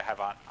you. I have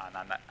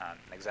an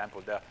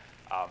example there.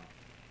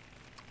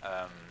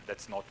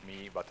 That's not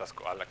me, but a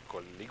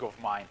colleague of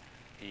mine.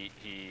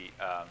 He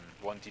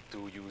wanted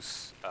to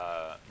use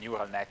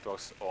neural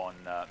networks on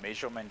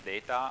measurement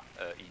data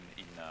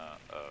in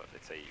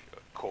let's say,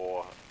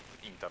 core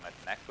internet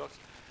networks,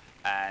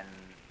 and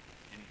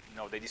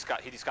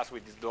he discussed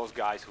with those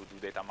guys who do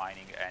data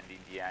mining, and in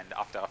the end,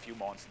 after a few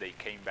months, they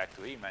came back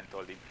to him and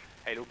told him,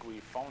 hey, look, we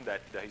found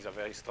that there is a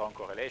very strong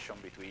correlation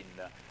between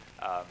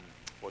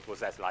what was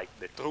that, like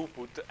the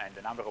throughput and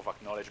the number of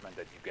acknowledgement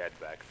that you get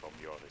back from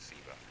your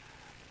receiver.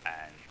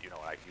 And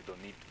like you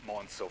don't need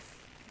months of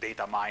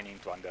data mining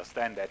to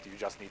understand that, you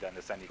just need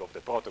understanding of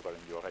the protocol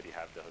and you already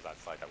have the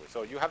results right away.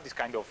 So you have this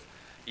kind of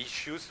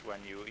issues when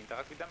you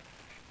interact with them.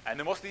 And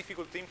the most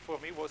difficult thing for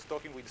me was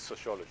talking with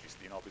sociologists,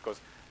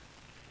 because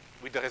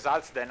with the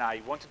results, then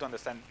I wanted to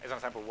understand, as an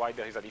example, why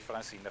there is a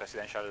difference in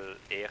residential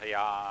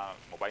area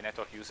mobile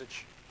network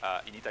usage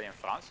in Italy and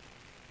France.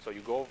 So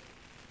you go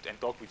and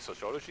talk with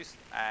sociologists,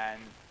 and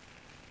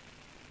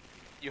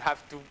you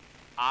have to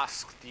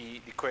ask the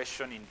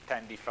question in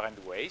 10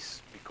 different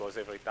ways, because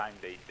every time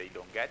they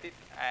don't get it,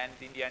 and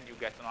in the end you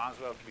get an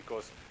answer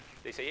because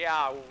they say,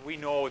 yeah, we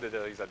know that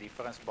there is a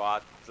difference,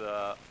 but,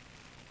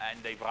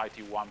 and they write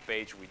you one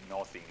page with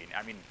nothing in.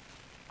 I mean,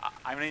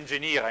 I'm an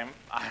engineer,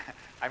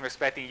 I'm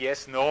expecting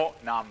yes, no,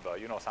 number,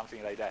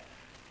 something like that.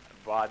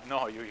 But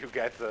no, you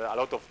get a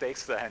lot of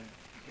text, and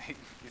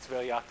it's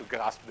very hard to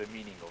grasp the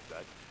meaning of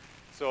that.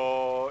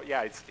 So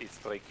yeah, it's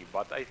tricky,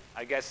 but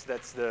I guess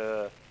that's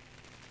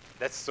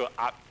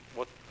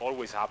what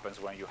always happens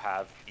when you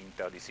have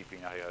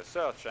interdisciplinary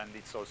research, and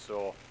it's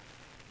also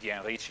the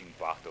enriching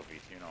part of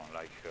it,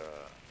 like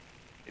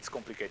it's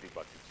complicated,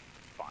 but it's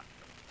fun.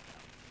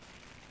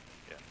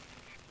 Yeah.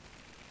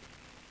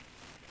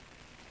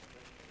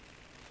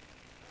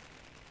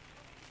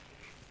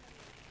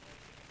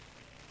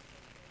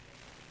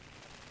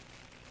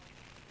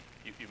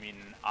 You mean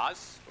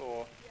us,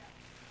 or?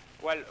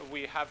 Well,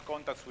 we have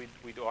contacts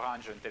with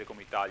Orange and Telecom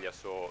Italia,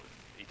 so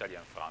Italy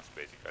and France,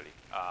 basically.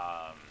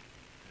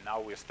 Now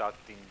we're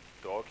starting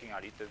talking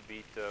a little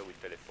bit with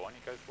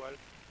Telefonica as well.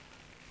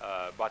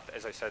 But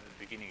as I said at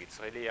the beginning, it's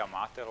really a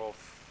matter of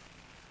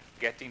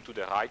getting to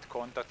the right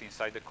contact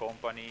inside the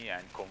company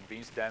and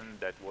convince them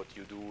that what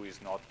you do is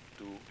not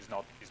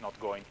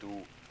going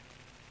to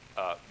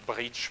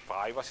breach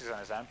privacy, as an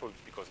example,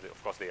 because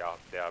of course they are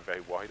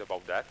very worried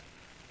about that.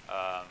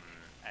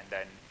 And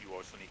then you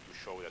also need to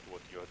show that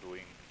what you're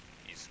doing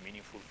is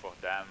meaningful for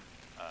them.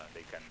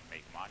 They can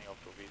make money out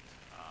of it.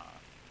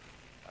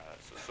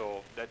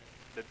 So that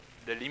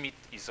the limit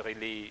is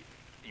really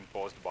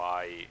imposed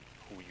by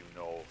who you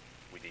know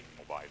within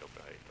mobile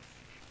operators.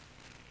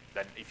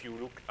 Then if you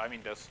look, I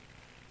mean, there's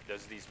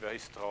this very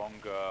strong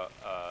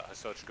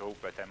research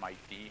group at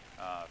MIT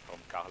from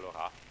Carlo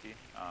Ratti,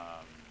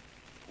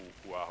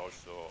 who are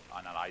also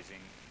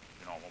analyzing,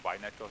 mobile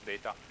network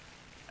data.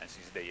 And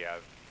since they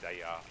are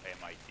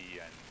MIT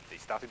and they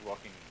started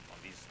working on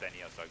this 10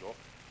 years ago,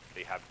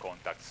 they have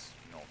contacts,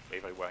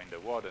 everywhere in the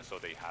world, and so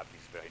they have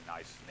these very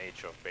nice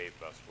Nature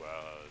papers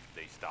where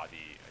they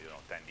study,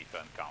 10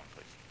 different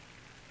countries.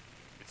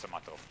 It's a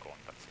matter of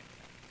contacts.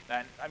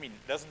 And I mean,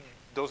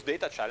 those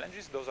data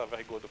challenges, those are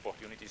very good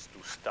opportunities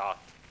to start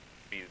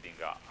building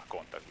a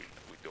contact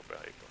with the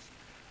operators.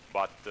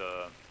 But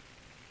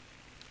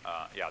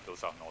yeah,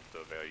 those are not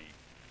very.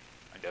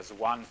 And there's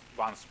one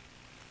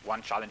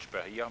challenge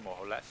per year, more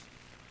or less.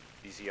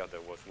 This year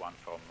there was one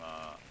from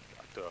a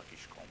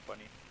Turkish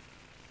company.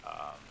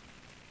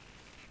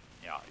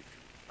 Yeah,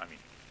 I mean,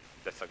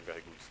 that's a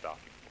very good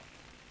starting point.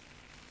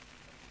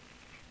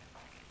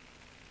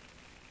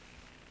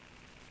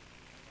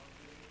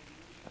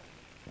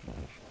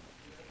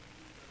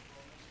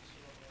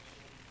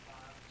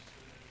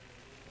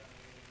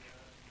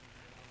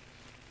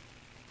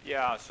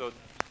 Yeah, so,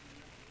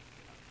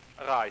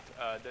 right,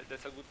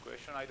 that's a good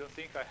question. I don't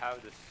think I have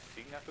the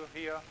signature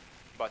here.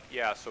 But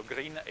yeah, so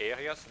green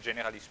areas,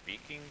 generally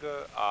speaking,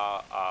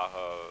 are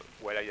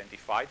well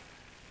identified,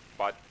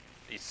 but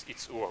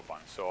it's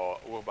urban, so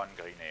urban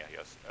green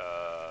areas.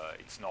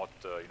 It's not,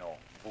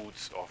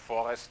 woods or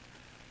forest.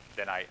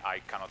 Then I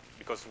cannot,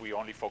 because we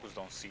only focused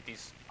on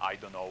cities, I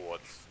don't know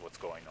what's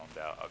going on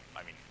there.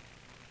 I mean,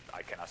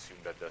 I can assume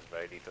that there's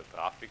very little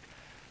traffic,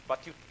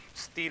 but you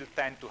still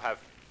tend to have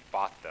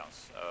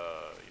patterns,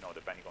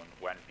 depending on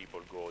when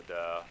people go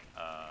there.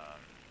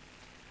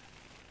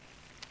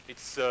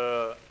 It's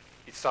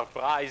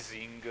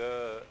surprising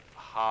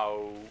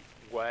how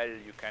well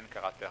you can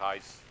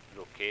characterize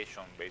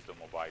location based on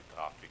mobile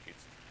traffic.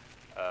 It's,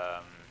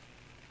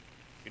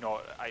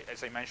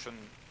 as I mentioned,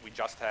 we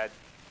just had,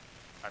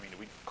 I mean,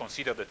 we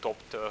considered the top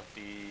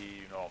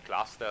 30,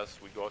 clusters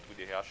we got with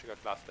the hierarchical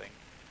clustering.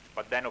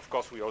 But then, of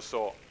course, we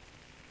also,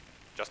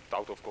 just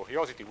out of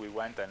curiosity, we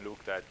went and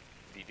looked at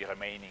the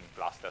remaining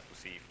clusters to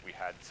see if we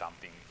had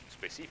something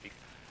specific.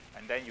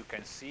 And then you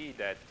can see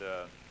that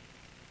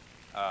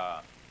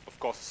of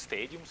course,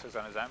 stadiums, as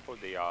an example,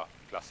 they are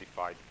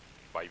classified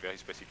by very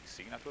specific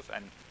signatures,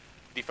 and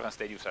different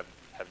stadiums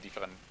have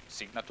different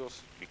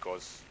signatures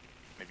because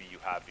maybe you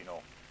have,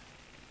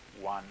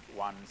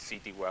 one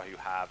city where you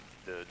have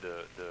the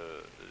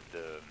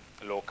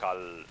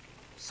local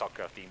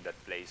soccer team that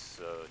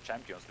plays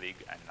Champions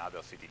League, and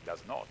another city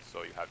does not.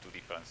 So you have two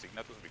different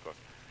signatures because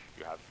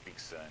you have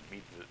peaks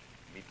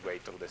midway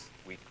through this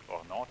week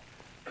or not,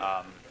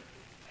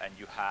 and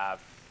you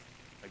have.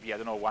 Maybe, I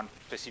don't know, one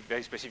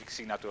very specific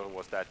signature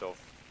was that of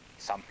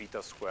St.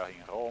 Peter's Square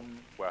in Rome,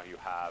 where you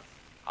have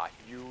a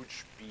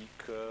huge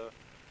peak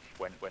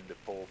when the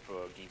Pope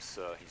gives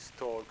his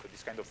talk,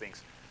 these kind of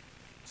things.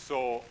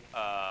 So,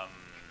 I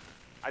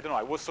don't know,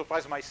 I was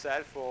surprised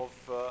myself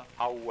of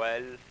how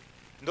well,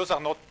 those are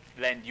not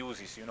land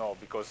uses,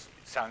 because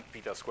St.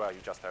 Peter's Square,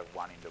 you just have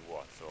one in the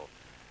world. So,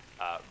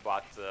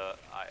 but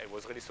I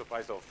was really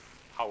surprised of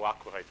how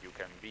accurate you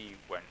can be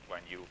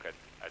when you look at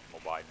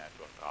mobile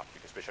network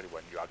traffic, especially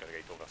when you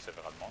aggregate over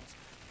several months.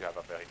 You have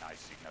a very nice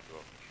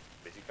signature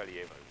basically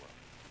everywhere,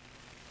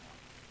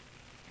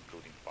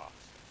 including parks.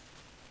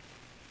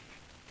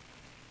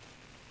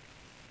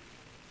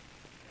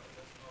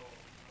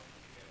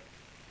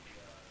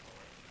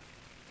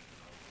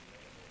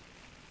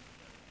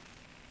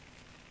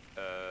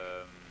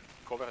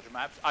 Coverage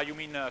maps? You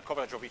mean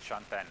coverage of each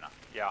antenna?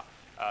 Yeah,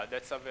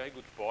 that's a very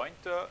good point.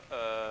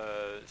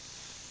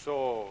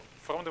 So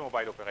from the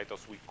mobile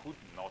operators, we could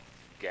not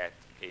get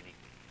any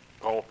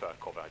proper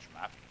coverage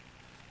map.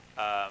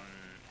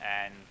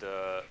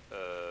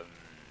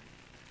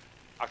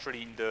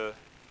 Actually in the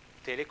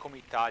Telecom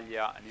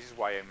Italia, and this is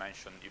why I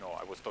mentioned,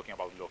 I was talking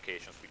about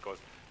locations, because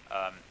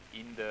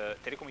in the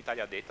Telecom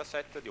Italia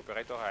dataset, the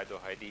operator had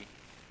already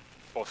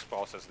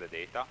post-processed the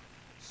data.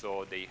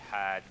 So they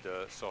had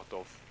sort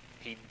of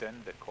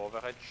hidden the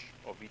coverage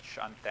of each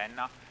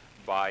antenna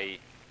by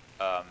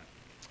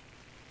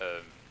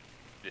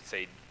let's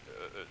say,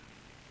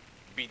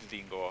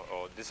 building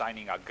or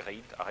designing a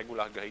grid, a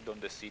regular grid on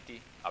the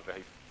city, a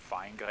very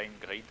fine-grained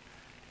grid,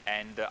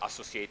 and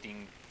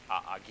associating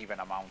a given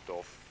amount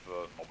of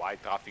mobile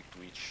traffic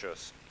to each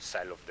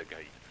cell of the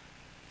grid.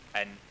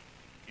 And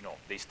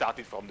they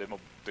started from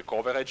the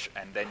coverage,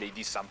 and then they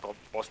did some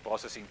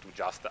post-processing to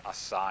just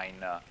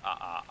assign a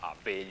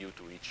value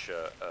to each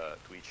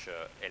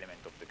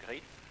element of the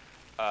grid.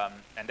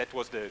 And that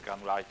was the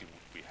granularity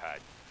we had.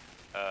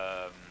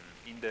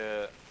 In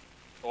the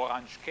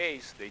Orange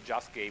case, they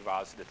just gave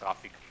us the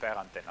traffic per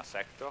antenna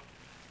sector.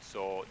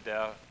 So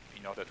there,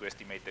 in order to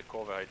estimate the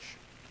coverage,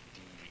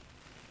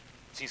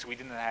 since we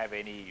didn't have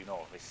any,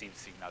 received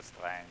signal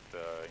strength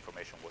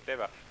information,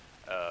 whatever,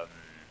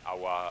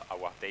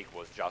 our take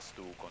was just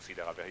to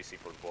consider a very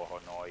simple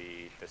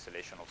Voronoi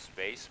tessellation of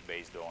space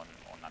based on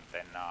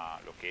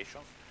antenna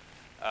locations,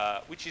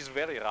 which is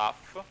very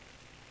rough.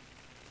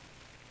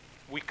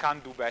 we can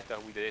do better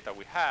with the data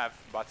we have,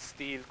 but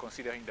still,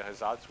 considering the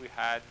results we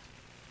had,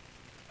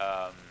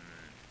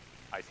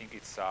 I think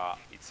it's a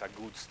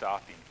good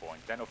starting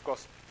point. Then, of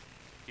course,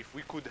 if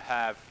we could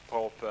have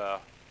proper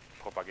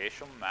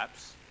propagation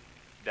maps,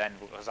 then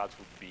the results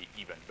would be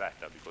even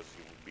better because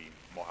you would be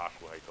more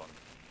accurate on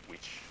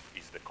which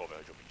is the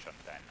coverage of each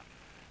antenna.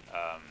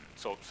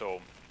 So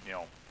you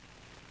know,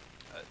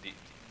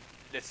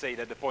 let's say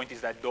that the point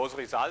is that those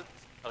results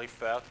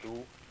refer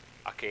to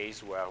a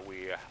case where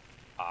we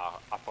are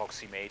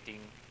approximating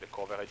the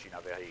coverage in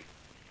a very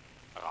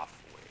rough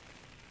way.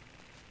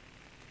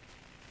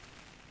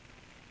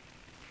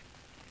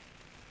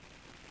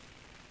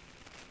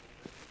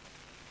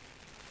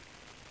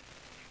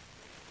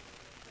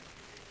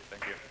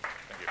 Thank you.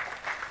 Thank you.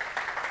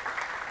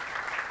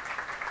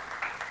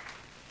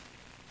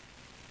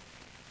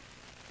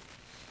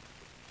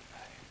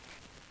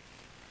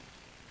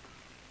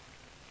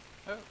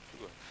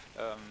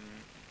 Oh,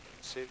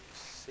 save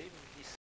this.